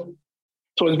give? So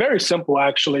it's very simple,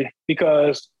 actually,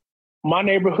 because my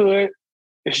neighborhood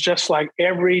is just like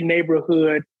every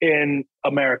neighborhood in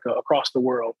America, across the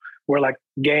world, where like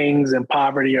gangs and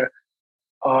poverty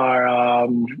are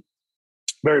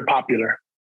very popular.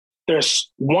 There's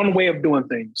one way of doing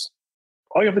things.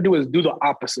 All you have to do is do the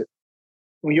opposite.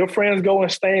 When your friends go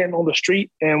and stand on the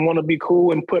street and want to be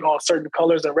cool and put on certain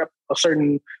colors and rep a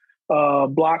certain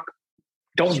block,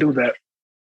 don't do that.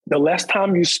 The less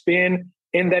time you spend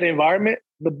in that environment,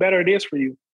 the better it is for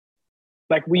you.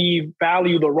 Like, we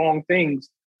value the wrong things.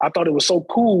 I thought it was so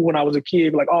cool when I was a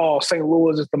kid, like, oh, St.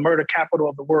 Louis is the murder capital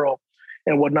of the world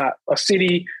and whatnot. A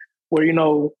city where, you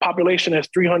know, population is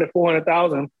 300,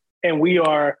 400,000, and we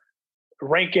are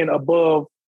ranking above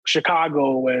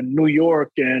Chicago and New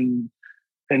York and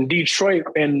Detroit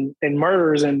and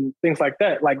murders and things like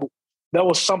that. Like, that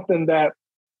was something that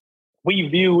we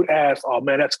viewed as, oh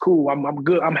man, that's cool. I'm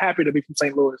good. I'm happy to be from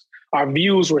St. Louis. Our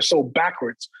views were so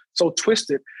backwards, so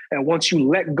twisted. And once you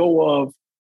let go of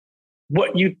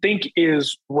what you think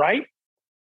is right,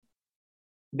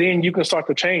 then you can start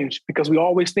to change, because we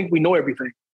always think we know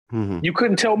everything. You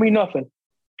couldn't tell me nothing.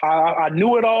 I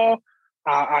knew it all.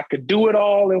 I could do it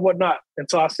all and whatnot. And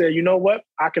so I said, you know what?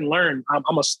 I can learn.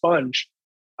 I'm a sponge.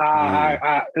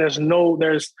 There's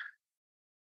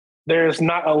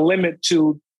not a limit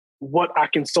to what I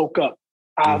can soak up.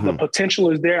 The potential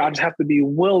is there. I just have to be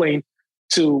willing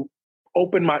to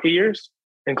open my ears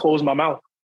and close my mouth.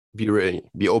 Be ready.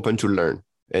 Be open to learn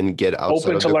and get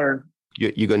outside. Learn.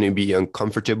 You're going to be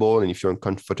uncomfortable. And if you're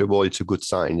uncomfortable, it's a good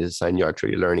sign. It's a sign you're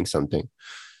actually learning something.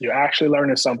 You're actually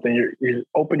learning something. You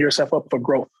open yourself up for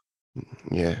growth.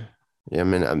 Yeah. Yeah,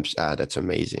 man. That's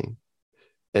amazing.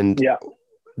 And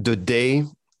the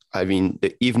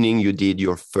evening you did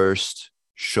your first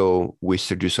show with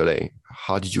Cirque du Soleil,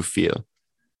 how did you feel?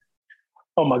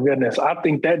 Oh my goodness. I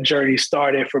think that journey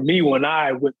started for me when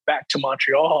I went back to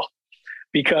Montreal,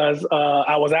 because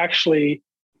I was actually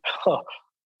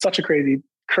such a crazy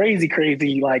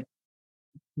crazy like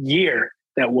year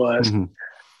that was.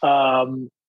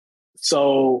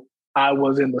 So I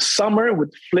was in the summer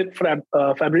with Flip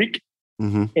Fabrique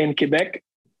in Quebec,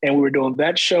 and we were doing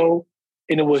that show,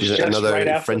 and it was just another right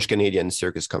after French-Canadian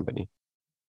circus company.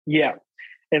 Yeah.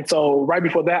 And so right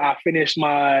before that, I finished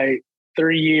my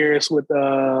 3 years with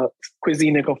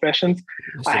Cuisine and Confessions.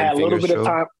 I had a little bit of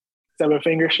time, 7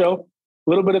 Finger Show, a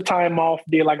little bit of time off,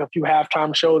 did like a few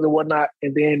halftime shows and whatnot.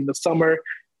 And then in the summer,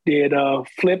 did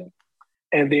Flip.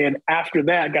 And then after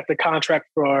that, I got the contract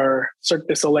for Cirque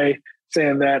du Soleil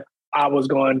saying that I was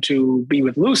going to be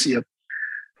with Luzia.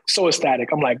 So ecstatic.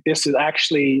 I'm like, this is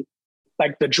actually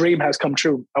like the dream has come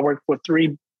true. I worked for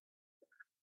 3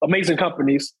 amazing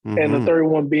companies, and the third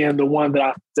one being the one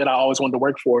that I always wanted to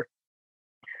work for.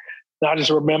 And I just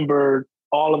remember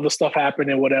all of the stuff happened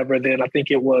and whatever. Then I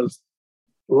think it was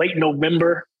late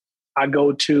November, I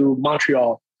go to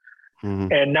Montreal.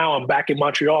 And now I'm back in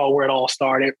Montreal where it all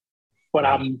started. But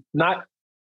I'm not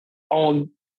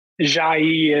on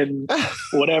Jailly and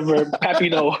whatever,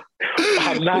 Papineau.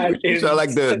 I'm not. So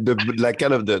like the like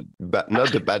kind of the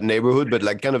not the bad neighborhood, but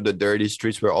like kind of the dirty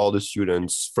streets where all the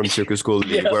students from circus school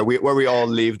live, where we all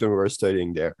lived when we were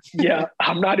studying there. Yeah,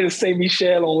 I'm not in Saint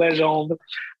Michel on Legendre.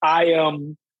 I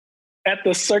am at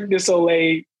the Cirque du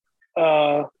Soleil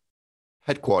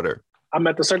headquarters. I'm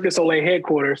at the Cirque du Soleil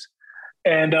headquarters,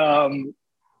 and I'm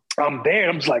there.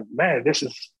 I'm just like, man, this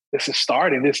is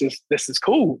starting. This is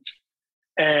cool.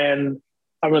 And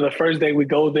I remember the first day we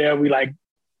go there, we like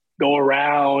go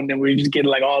around and we just get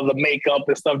like all the makeup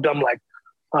and stuff done. I'm like,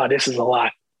 oh, this is a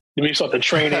lot. Then we start the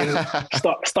training,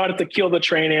 started to kill the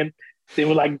training. Then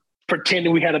we're like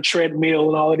pretending we had a treadmill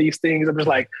and all of these things. I'm just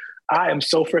like, I am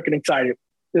so freaking excited.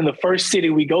 Then the first city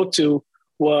we go to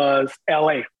was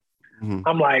LA.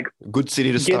 I'm like, good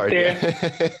city to start.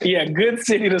 There. Yeah, good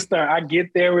city to start. I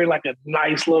get there, we're like a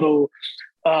nice little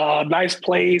nice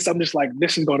place. I'm just like,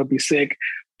 this is going to be sick.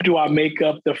 Do our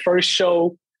makeup. The first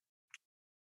show,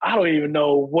 I don't even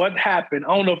know what happened.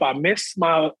 I don't know if I missed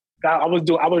I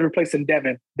was replacing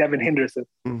Devin Henderson,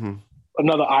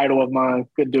 another idol of mine,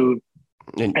 good dude.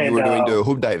 And you were doing the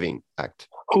hoop diving act.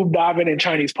 Hoop diving and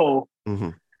Chinese pole.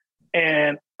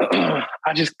 And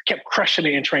I just kept crushing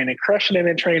it in training.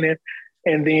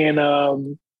 And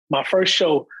then my first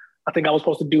show, I think I was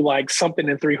supposed to do like something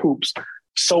in 3 hoops.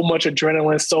 So much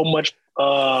adrenaline, so much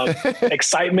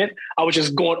excitement. I was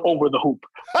just going over the hoop.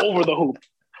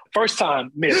 First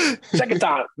time, miss. Second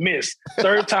time, miss.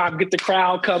 Third time, get the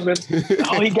crowd coming.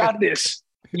 Oh, he got this.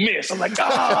 Miss. I'm like,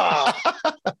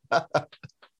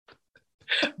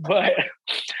 But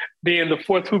then the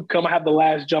 4th hoop come, I have the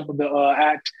last jump of the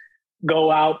act, go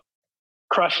out,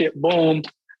 crush it, boom.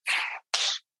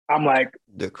 I'm like,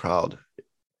 the crowd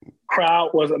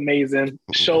was amazing.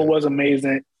 Show was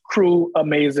amazing. Crew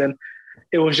amazing.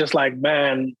 It was just like,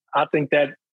 man, I think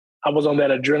that I was on that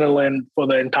adrenaline for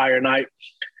the entire night.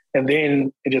 And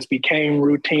then it just became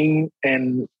routine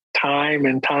and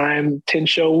time, 10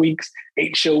 show weeks,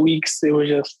 8 show weeks. It was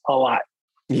just a lot.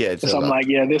 Yeah. So I'm like,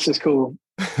 yeah, this is cool.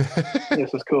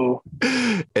 This is cool.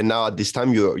 And now at this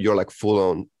time you're like full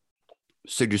on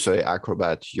Cirque du Soleil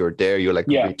acrobat. You're there, you're like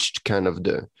reached kind of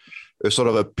a sort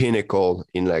of a pinnacle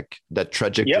in like that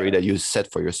trajectory that you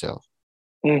set for yourself.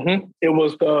 It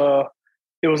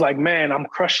was like, man, I'm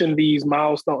crushing these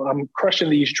milestones. I'm crushing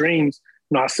these dreams.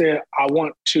 I said, I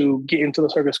want to get into the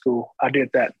circus school. I did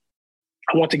that.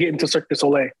 I want to get into Cirque du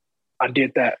Soleil. I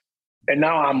did that. And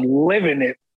now I'm living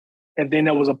it. And then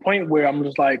there was a point where I'm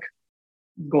just like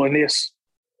going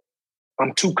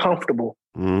I'm too comfortable.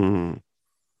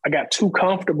 I got too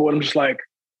comfortable. And I'm just like,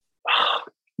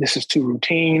 this is too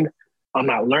routine. I'm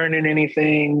not learning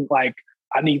anything. Like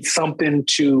I need something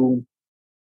to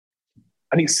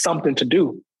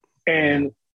do.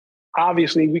 And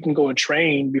obviously we can go and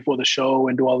train before the show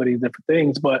and do all of these different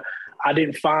things, but I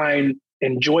didn't find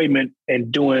enjoyment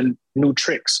in doing new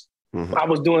tricks. I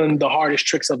was doing the hardest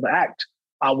tricks of the act.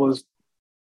 I was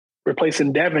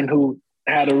replacing Devin, who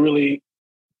had a really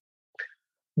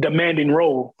demanding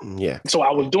role. Yeah. So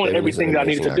I was doing everything that I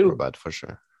needed to do. For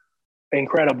sure.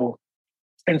 Incredible.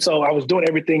 And so I was doing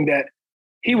everything that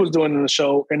he was doing in the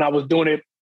show, and I was doing it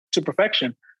to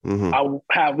perfection. I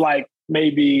have like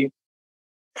maybe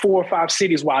 4 or 5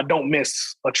 cities where I don't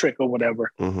miss a trick or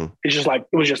whatever. It's just like,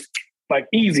 it was just like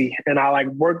easy. And I like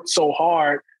worked so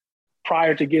hard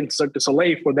prior to getting to Cirque du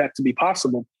Soleil for that to be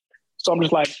possible. So I'm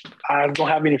just like, I don't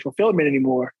have any fulfillment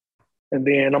anymore. And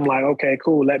then I'm like, okay,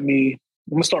 cool. I'm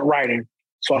gonna start writing.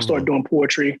 So I started doing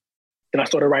poetry, and I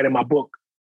started writing my book.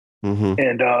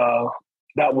 And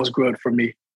that was good for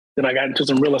me. Then I got into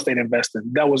some real estate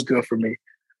investing. That was good for me.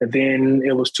 And then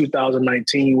it was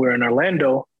 2019. We're in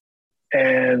Orlando,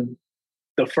 and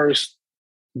the first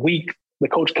week, the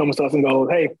coach comes to us and goes,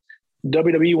 "Hey,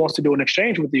 WWE wants to do an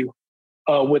exchange with you,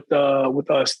 with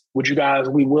us. Would you guys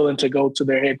be willing to go to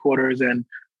their headquarters and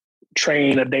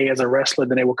train a day as a wrestler?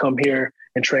 Then they will come here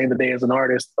and train the day as an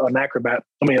artist, an acrobat.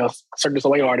 A Cirque du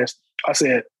Soleil artist." I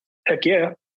said, "Heck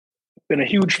yeah! Been a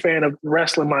huge fan of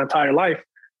wrestling my entire life.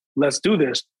 Let's do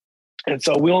this." And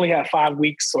so we only had 5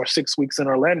 weeks or 6 weeks in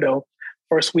Orlando.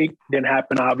 First week didn't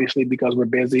happen, obviously, because we're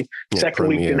busy. Second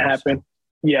week didn't happen.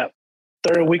 Yeah.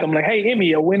 Third week, I'm like, "Hey,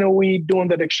 Emmy, when are we doing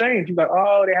that exchange?" He's like,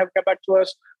 "Oh, they haven't got back to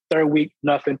us." Third week,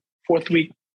 nothing. Fourth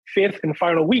week, fifth and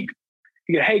final week,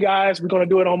 he goes, "Hey, guys, we're going to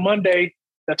do it on Monday.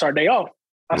 That's our day off."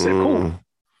 I said, "Cool."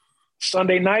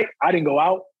 Sunday night, I didn't go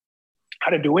out. I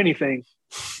didn't do anything.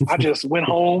 I just went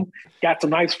home, got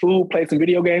some nice food, played some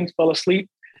video games, fell asleep.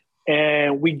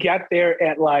 And we got there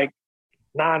at like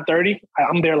 9:30.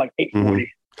 I'm there like 8:40,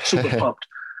 super pumped.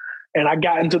 And I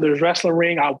got into the wrestling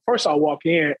ring. I walk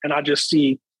in and I just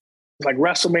see it's like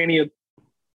WrestleMania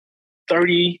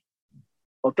 30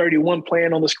 or 31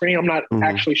 playing on the screen. I'm not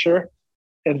actually sure.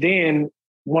 And then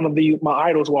one of my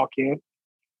idols walk in,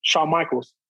 Shawn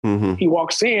Michaels. He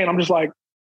walks in. I'm just like,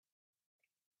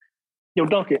 "Yo,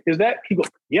 Duncan, is that?" He goes,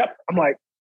 "Yep." I'm like,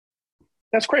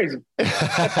 "That's crazy.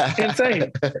 That's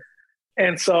insane."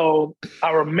 And so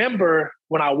I remember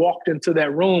when I walked into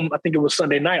that room, I think it was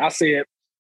Sunday night, I said,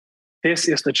 "This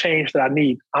is the change that I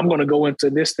need. I'm going to go into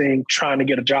this thing trying to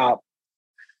get a job."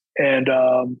 And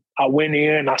I went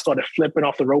in and I started flipping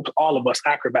off the ropes, all of us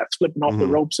acrobats flipping off the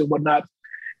ropes and whatnot.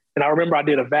 And I remember I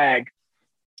did a vag.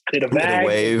 I did a vag.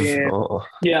 Wave.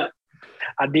 Yeah.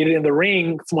 I did it in the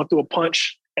ring. Someone threw a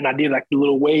punch and I did like the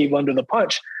little wave under the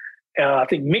punch. I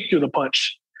think Mick threw the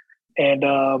punch.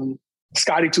 And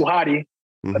Scotty Too Hottie,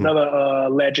 another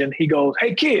legend, he goes,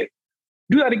 "Hey, kid,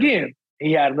 do that again."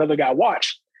 He had another guy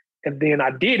watch. And then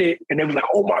I did it and they was like,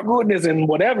 "Oh my goodness," and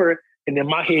whatever. And in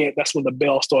my head, that's when the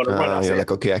bell started running. I said,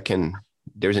 like, okay,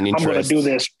 there's an interest. I'm going to do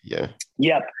this. Yeah.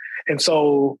 Yep. And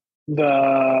so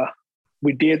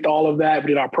we did all of that. We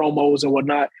did our promos and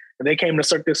whatnot. And they came to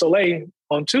Cirque du Soleil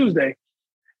on Tuesday.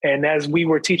 And as we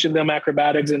were teaching them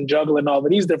acrobatics and juggling all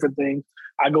of these different things,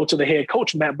 I go to the head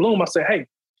coach, Matt Bloom. I said, "Hey,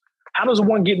 how does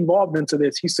one get involved into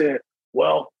this?" He said,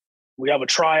 "Well, we have a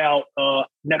tryout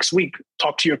next week.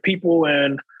 Talk to your people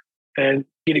and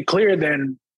get it clear.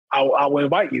 Then I will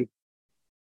invite you."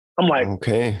 I'm like,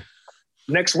 "Okay,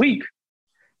 next week.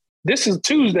 This is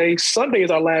Tuesday. Sunday is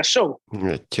our last show."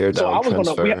 Tear down so I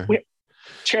was transfer. we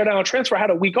tear down transfer. I had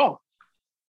a week off.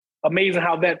 Amazing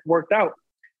how that worked out.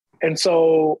 And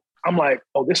so I'm like,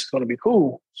 "Oh, this is going to be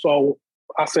cool." So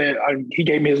I said, he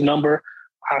gave me his number.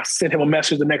 I sent him a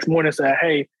message the next morning and said,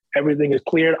 "Hey, everything is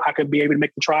cleared. I could be able to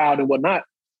make the tryout and whatnot."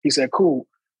 He said, "Cool.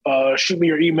 Shoot me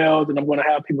your emails and I'm going to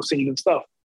have people send you some stuff."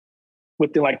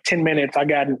 Within like 10 minutes, I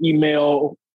got an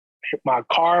email. My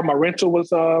rental was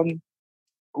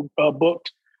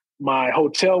booked. My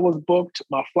hotel was booked.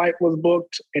 My flight was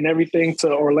booked and everything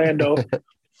to Orlando.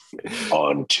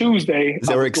 On Tuesday,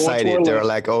 they were excited. They were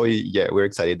like, "Oh yeah, we're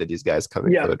excited that these guys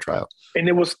coming for the trial." And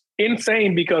it was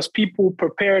insane because people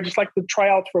prepare just like the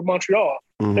tryouts for Montreal.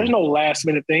 There's no last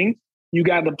minute thing. You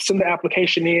got to send the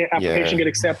application in, get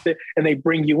accepted, and they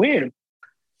bring you in.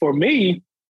 For me,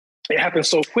 it happened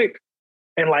so quick.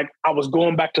 And like I was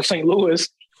going back to St. Louis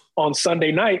on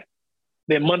Sunday night.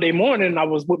 Then Monday morning, I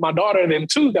was with my daughter, and then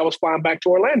Tuesday, I was flying back to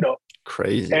Orlando.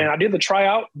 Crazy. And I did the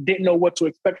tryout, didn't know what to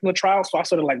expect from the trial. So I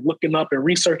started like looking up and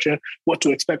researching what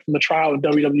to expect from the trial in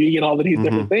WWE and all of these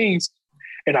different things.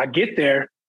 And I get there.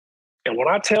 And when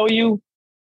I tell you,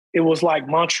 it was like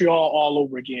Montreal all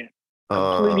over again.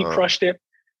 Completely crushed it.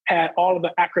 Had all of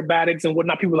the acrobatics and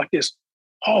whatnot. People were like this,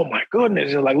 "Oh my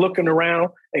goodness." And like looking around,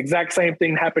 exact same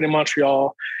thing happened in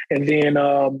Montreal. And then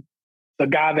the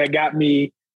guy that got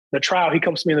me the trial, he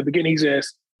comes to me in the beginning, he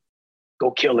says,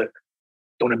 "Go kill it.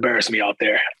 Don't embarrass me out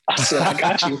there." I said, "I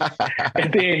got you."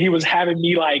 And then he was having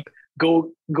me like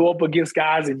go up against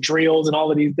guys and drills and all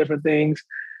of these different things.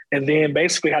 And then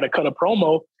basically had to cut a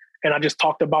promo. And I just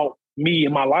talked about me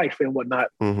and my life and whatnot.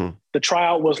 The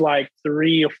trial was like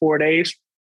 3 or 4 days.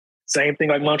 Same thing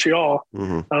like Montreal.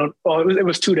 It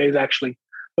was 2 days actually.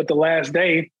 But the last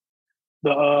day,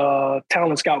 the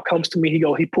talent scout comes to me.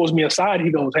 He pulls me aside.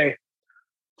 He goes, "Hey,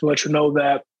 to let you know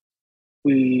that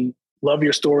we love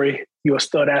your story. You're a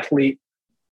stud athlete.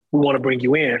 We want to bring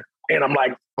you in." And I'm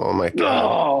like, "Oh my God."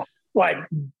 Oh, like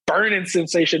burning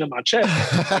sensation in my chest.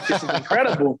 This is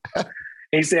incredible.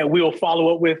 And he said, "We'll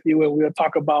follow up with you and we'll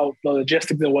talk about the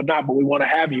logistics and whatnot, but we want to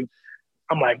have you."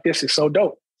 I'm like, "This is so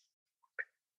dope."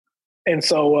 And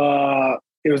so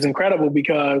it was incredible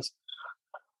because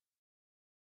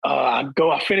I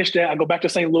finished that. I go back to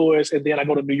St. Louis, and then I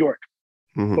go to New York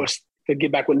to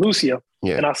get back with Luzia.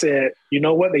 Yeah. And I said, you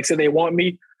know what? They said they want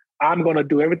me. I'm going to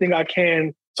do everything I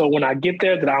can. So when I get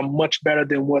there, that I'm much better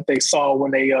than what they saw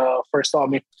when they first saw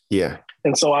me. Yeah.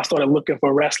 And so I started looking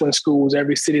for wrestling schools,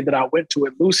 every city that I went to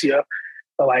in Luzia,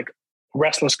 like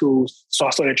wrestling schools. So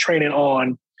I started training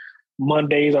on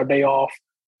Mondays or day off,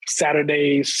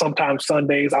 Saturdays, sometimes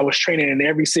Sundays. I was training in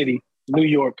every city, New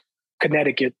York,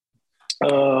 Connecticut.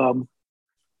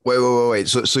 Wait.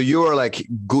 So you are like,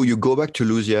 you go back to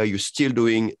Luzia, you're still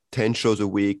doing 10 shows a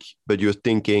week, but you're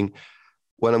thinking,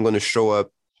 when I'm going to show up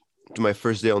to my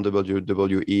first day on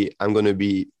WWE, I'm going to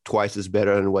be twice as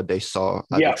better than what they saw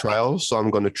at the trial. So I'm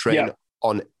going to train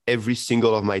on every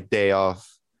single of my day off.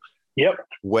 Yep.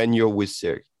 When you're with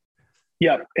Cirque.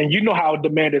 Yep. And you know how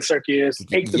demanded Cirque is,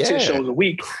 8 to 10 shows a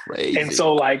week. Crazy. And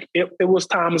so like, it was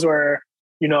times where,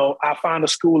 you know, I found a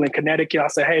school in Connecticut. I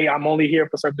said, hey, I'm only here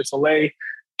for Cirque du Soleil.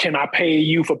 Can I pay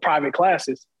you for private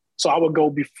classes? So I would go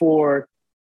before,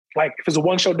 like if it's a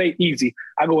 1-show day, easy.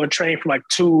 I go and train from like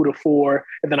 2 to 4,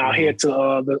 and then I'll head to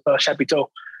the Chapiteau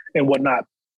and whatnot.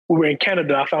 We were in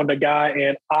Canada. I found a guy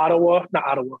in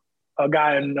a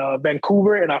guy in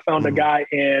Vancouver, and I found a guy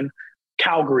in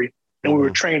Calgary, and we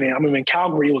were training. I mean, in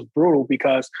Calgary, it was brutal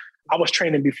because I was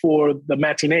training before the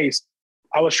matinees.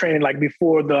 I was training like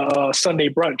before the Sunday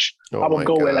brunch. I would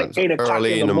go at like 8 o'clock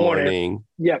in the morning.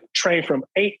 Yeah, train from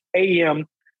 8 a.m.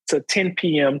 to 10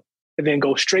 p.m. and then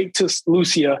go straight to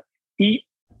Luzia, eat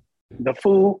the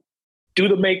food, do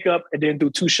the makeup, and then do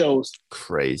 2 shows.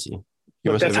 Crazy.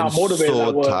 That's how motivated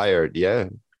I was. Tired, yeah.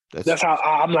 That's how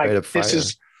I'm like,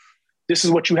 this is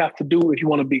what you have to do if you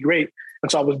want to be great. And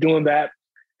so I was doing that.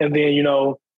 And then, you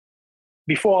know,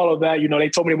 before all of that, you know, they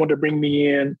told me they wanted to bring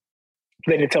me in.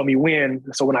 They didn't tell me when.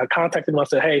 So when I contacted them, I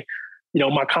said, hey, you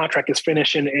know, my contract is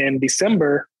finishing in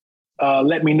December.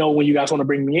 Let me know when you guys want to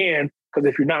bring me in, because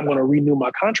if you're not, I'm going to renew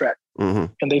my contract. And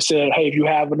they said, hey, if you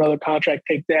have another contract,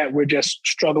 take that. We're just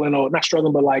struggling, or not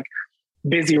struggling, but like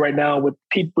busy right now with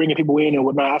bringing people in and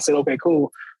whatnot. I said, okay,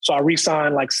 cool. So I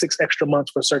re-signed like 6 extra months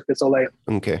for Cirque du Soleil.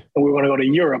 Okay. And we were going to go to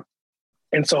Europe.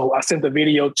 And so I sent the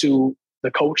video to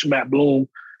the coach, Matt Bloom,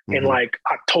 in like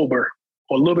October,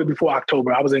 or a little bit before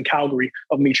October. I was in Calgary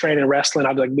of me training wrestling.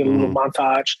 I like did a little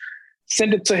montage,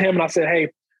 send it to him. And I said, hey,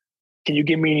 can you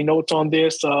give me any notes on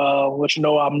this? Let you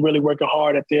know I'm really working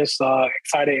hard at this.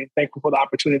 Excited and thankful for the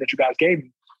opportunity that you guys gave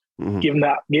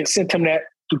me. Sent him that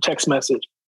through text message.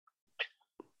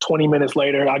 20 minutes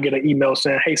later, I get an email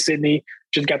saying, hey, Sidney,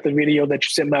 just got the video that you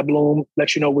sent Matt Bloom.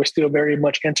 Let you know we're still very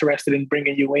much interested in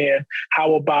bringing you in.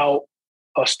 How about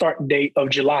a start date of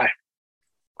July?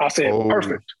 I said,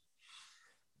 perfect.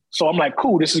 So I'm like,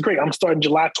 cool, this is great. I'm starting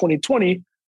July 2020.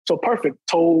 So perfect.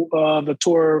 Told the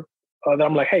tour that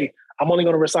I'm like, hey, I'm only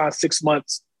going to resign 6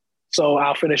 months. So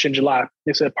I'll finish in July.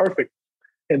 They said, perfect.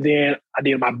 And then I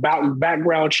did my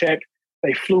background check.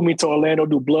 They flew me to Orlando,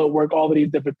 do blood work, all of these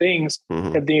different things.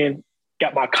 And then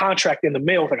got my contract in the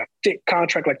mail, like a thick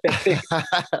contract, like that thick.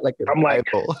 I'm like,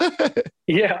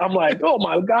 I'm like, oh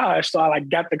my gosh. So I like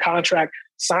got the contract,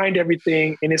 signed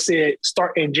everything, and it said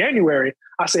start in January.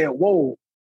 I said, whoa,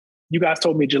 you guys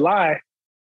told me July.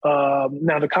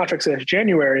 Now the contract says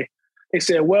January. They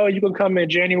said, well, you can come in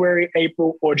January,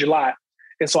 April, or July.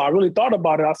 And so I really thought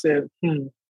about it. I said,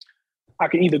 I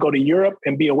can either go to Europe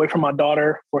and be away from my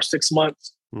daughter for 6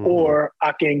 months, or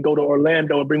I can go to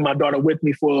Orlando and bring my daughter with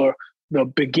me for the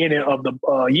beginning of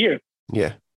the year.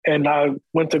 Yeah. And I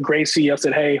went to Gracie. I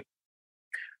said, hey,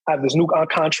 I have this new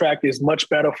contract. It's much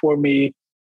better for me.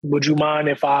 Would you mind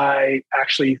if I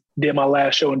actually did my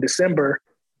last show in December?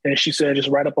 And she said, just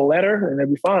write up a letter and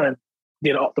it'll be fine.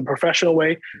 Did it the professional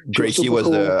way. Gracie was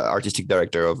cool. The artistic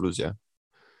director of Luzia.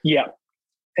 Yeah.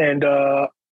 And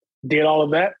did all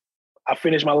of that. I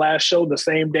finished my last show the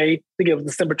same day. I think it was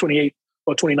December 28th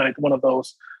or 29th, one of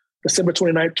those. December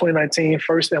 29th, 2019,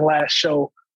 first and last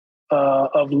show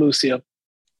of Luzia,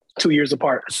 2 years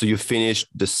apart. So you finished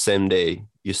the same day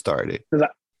you started?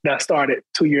 I started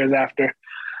 2 years after.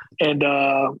 And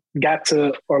got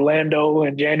to Orlando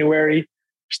in January.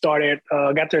 Got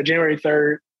there January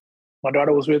 3rd. My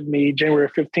daughter was with me. January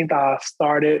 15th, I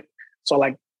started. So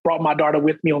like brought my daughter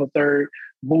with me on the 3rd,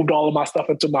 moved all of my stuff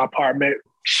into my apartment,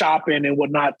 shopping and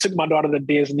whatnot, took my daughter to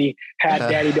Disney, had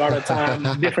daddy-daughter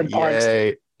time, different parks.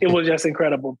 Yay. It was just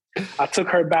incredible. I took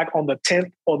her back on the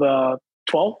 10th or the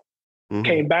 12th,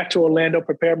 came back to Orlando,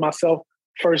 prepared myself,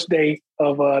 first day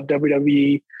of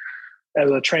WWE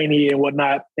as a trainee and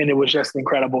whatnot, and it was just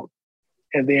incredible.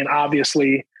 And then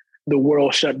obviously the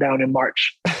world shut down in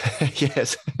March.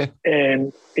 Yes.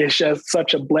 And it's just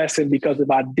such a blessing because if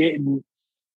I didn't,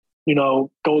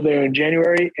 go there in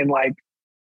January and like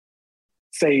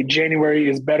say January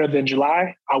is better than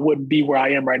July, I wouldn't be where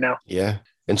I am right now. Yeah.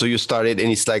 And so you started,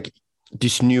 and it's like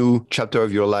this new chapter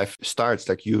of your life starts,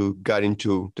 like you got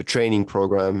into the training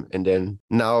program, and then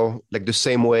now, like the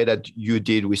same way that you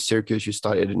did with circus, you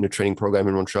started in the training program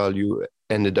in Montreal, you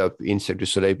ended up in Cirque du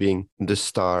Soleil being the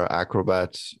star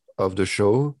acrobat of the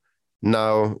show.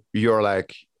 Now you're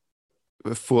like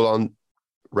a full-on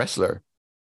wrestler.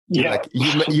 Yeah, like you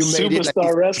made it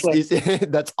superstar wrestler.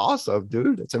 That's awesome,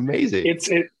 dude. That's amazing.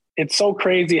 It's so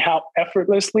crazy how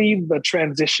effortlessly the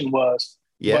transition was.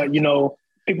 Yeah. But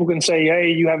people can say,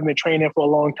 "Hey, you haven't been training for a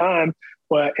long time."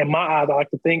 But in my eyes, I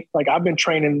like to think like I've been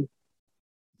training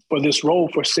for this role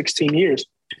for 16 years.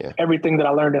 Yeah. Everything that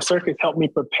I learned in circus helped me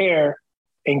prepare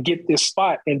and get this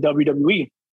spot in WWE.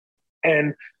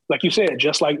 And like you said,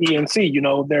 just like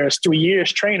ENC, there's 3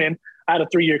 years training. I had a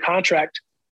 3-year contract.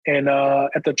 And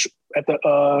at the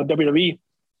WWE,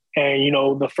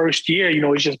 and the first year,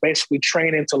 it's just basically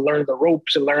training to learn the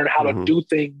ropes and learn how to do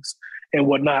things and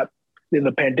whatnot. Then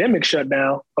the pandemic shut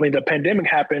down. I mean, the pandemic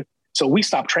happened, so we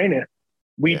stopped training.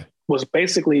 We was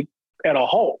basically at a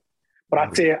halt. But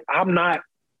I said, I'm not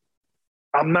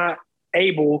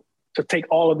able to take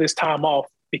all of this time off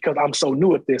because I'm so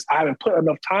new at this. I haven't put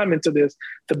enough time into this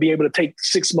to be able to take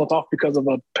 6 months off because of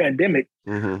a pandemic.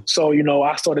 So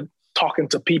I started talking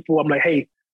to people. I'm like, hey,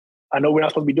 I know we're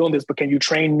not supposed to be doing this, but can you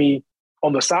train me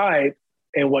on the side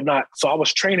and whatnot? So I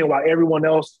was training while everyone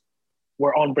else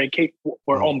were on break.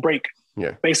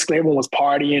 Yeah. Basically, everyone was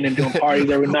partying and doing parties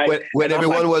every night. When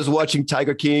everyone was watching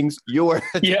Tiger Kings, you were.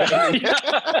 Yeah.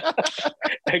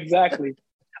 Exactly.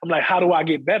 I'm like, how do I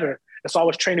get better? And so I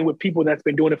was training with people that's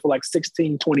been doing it for like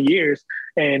 16, 20 years.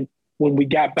 And when we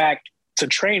got back to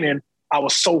training, I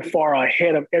was so far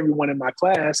ahead of everyone in my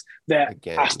class that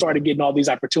I started getting all these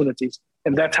opportunities.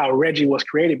 And that's how Reggie was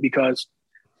created, because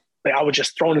like, I was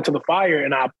just thrown into the fire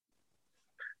and I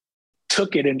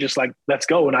took it and just like, let's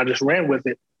go. And I just ran with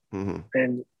it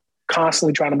and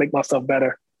constantly trying to make myself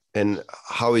better. And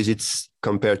how is it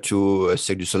compared to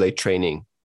Cirque du Soleil training,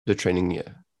 the training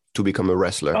to become a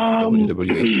wrestler?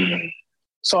 WWE?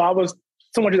 So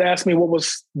someone just asked me what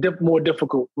was more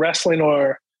difficult, wrestling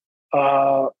or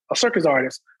a circus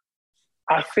artist.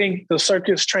 I think the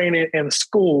circus training in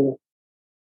school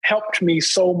helped me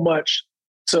so much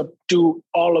to do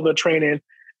all of the training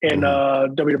in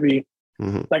WWE.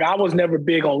 Like I was never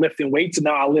big on lifting weights, and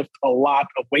now I lift a lot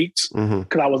of weights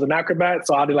because I was an acrobat.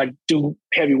 So I did like do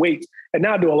heavy weights, and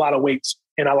now I do a lot of weights,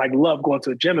 and I like love going to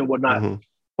the gym and whatnot.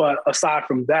 But aside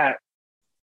from that,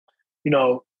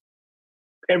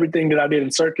 everything that I did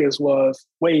in circus was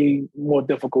way more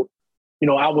difficult.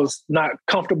 I was not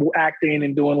comfortable acting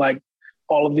and doing like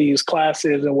all of these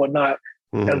classes and whatnot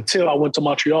until I went to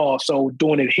Montreal. So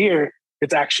doing it here,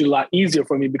 it's actually a lot easier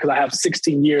for me because I have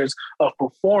 16 years of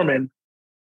performing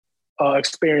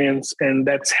experience, and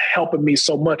that's helping me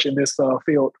so much in this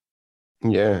field.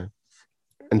 Yeah.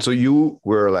 And so you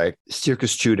were like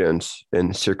circus students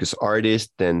and circus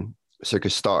artist, then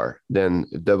circus star, then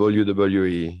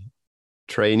WWE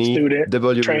trainee, Student,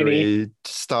 WWE trainee.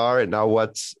 star. And now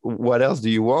what else do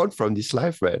you want from this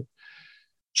life, man?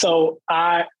 So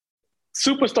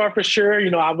superstar for sure.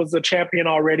 I was a champion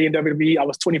already in WWE. I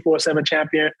was 24/7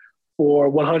 champion for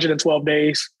 112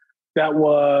 days. That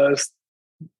was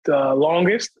the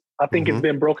longest. I think it's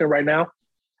been broken right now.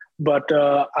 But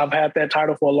I've had that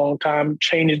title for a long time,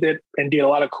 changed it, and did a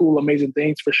lot of cool, amazing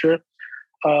things for sure.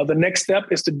 The next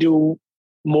step is to do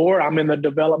more. I'm in the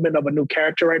development of a new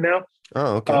character right now.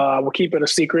 Oh, okay. We'll keep it a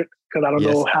secret because I don't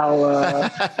know how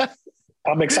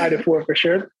I'm excited for it for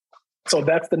sure. So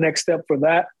that's the next step for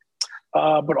that.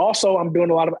 But also I'm doing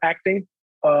a lot of acting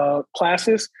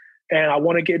classes, and I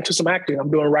want to get into some acting.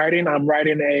 I'm doing writing.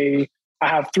 I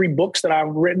have 3 books that I've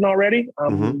written already.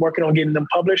 I'm working on getting them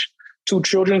published. 2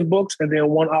 children's books and then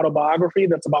 1 autobiography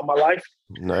that's about my life.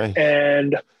 Nice.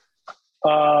 And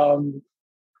I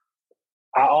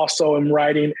also am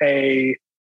writing a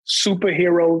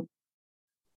superhero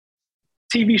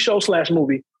TV show /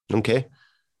 movie. Okay.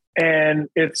 And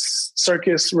it's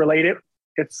circus related.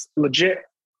 It's legit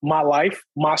my life,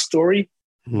 my story.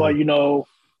 But,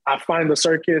 I find the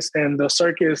circus, and the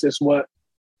circus is what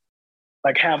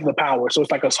like have the power. So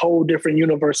it's like a whole different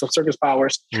universe of circus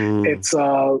powers. It's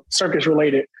circus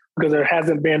related because there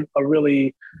hasn't been a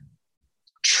really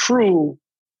true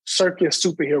circus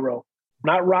superhero,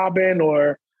 not Robin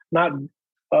or not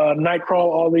Nightcrawler,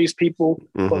 all these people,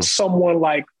 but someone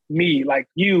like me, like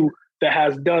you, that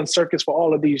has done circus for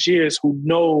all of these years, who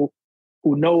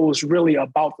knows really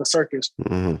about the circus.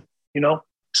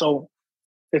 So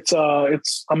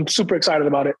I'm super excited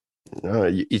about it.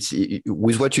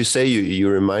 With what you say, you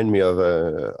remind me of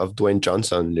Dwayne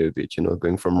Johnson a little bit,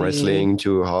 going from wrestling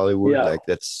to Hollywood. Yeah. Like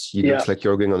looks like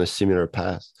you're going on a similar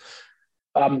path.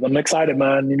 I'm excited,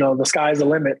 man. The sky's the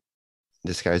limit.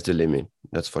 The sky's the limit.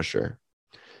 That's for sure.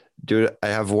 Dude, I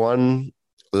have one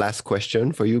last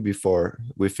question for you before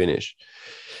we finish.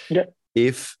 Yeah.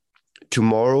 If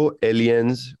tomorrow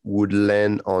aliens would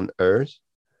land on Earth,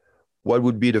 what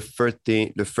would be the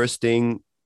first thing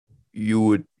you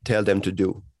would tell them to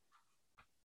do?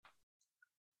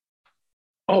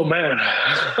 Oh man.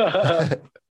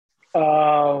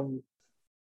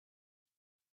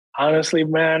 Honestly,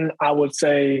 man, I would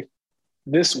say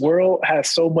this world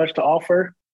has so much to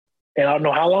offer, and I don't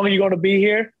know how long you're going to be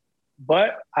here,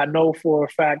 but I know for a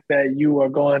fact that you are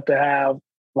going to have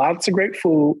lots of great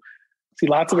food, see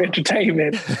lots of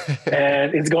entertainment,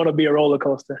 and it's going to be a roller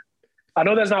coaster. I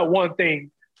know that's not one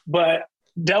thing, but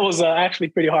that was actually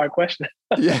a pretty hard question.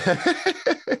 Yeah.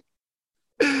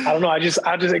 I don't know. I just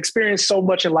experienced so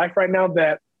much in life right now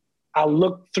that I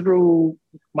look through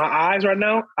my eyes right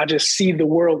now. I just see the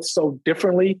world so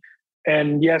differently.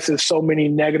 And yes, there's so many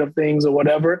negative things or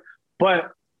whatever,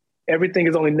 but everything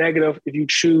is only negative if you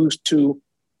choose to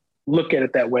look at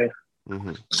it that way.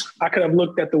 Mm-hmm. I could have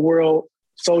looked at the world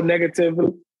so negative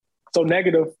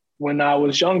when I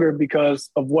was younger because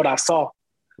of what I saw.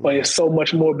 But it's so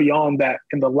much more beyond that.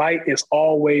 And the light is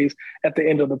always at the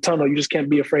end of the tunnel. You just can't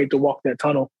be afraid to walk that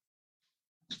tunnel.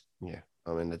 Yeah.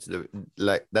 I mean, that's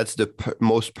the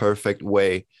most perfect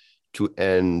way to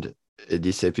end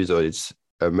this episode. It's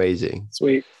amazing.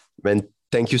 Sweet. Man,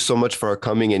 thank you so much for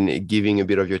coming and giving a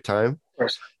bit of your time. Of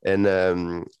course. And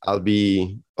I'll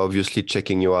be obviously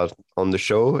checking you out on the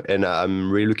show. And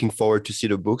I'm really looking forward to see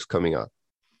the books coming out.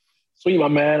 Sweet, my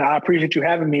man. I appreciate you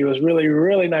having me. It was really,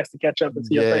 really nice to catch up and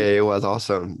see your face. Yeah, it was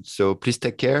awesome. So please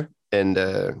take care and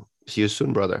see you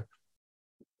soon, brother.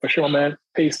 For sure, man.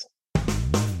 Peace.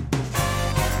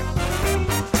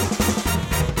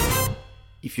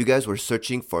 If you guys were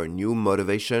searching for a new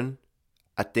motivation,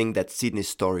 I think that Sidney's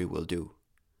story will do.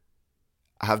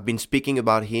 I have been speaking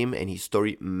about him and his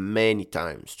story many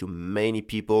times to many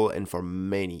people and for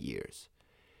many years.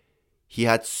 He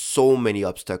had so many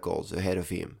obstacles ahead of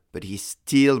him, but he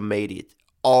still made it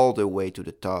all the way to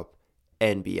the top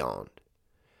and beyond.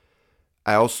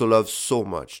 I also love so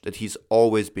much that he's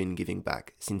always been giving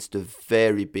back since the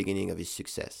very beginning of his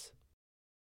success.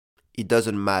 It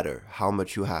doesn't matter how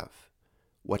much you have.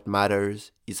 What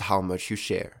matters is how much you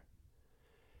share.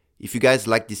 If you guys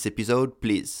like this episode,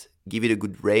 please give it a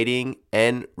good rating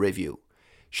and review.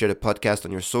 Share the podcast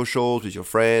on your socials with your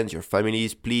friends, your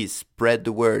families. Please spread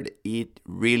the word. It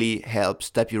really helps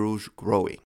Tapis Rouge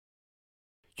growing.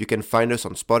 You can find us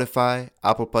on Spotify,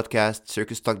 Apple Podcasts,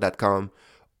 circustalk.com,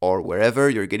 or wherever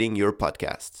you're getting your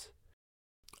podcasts.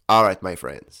 All right, my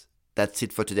friends, that's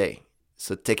it for today.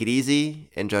 So take it easy,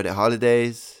 enjoy the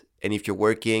holidays, and if you're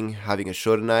working, having a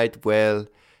show tonight, well,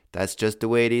 that's just the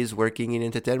way it is working in the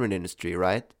entertainment industry,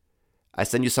 right? I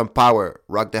send you some power,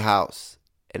 rock the house.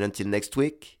 And until next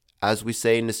week, as we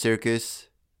say in the circus,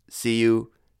 see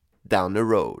you down the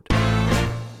road.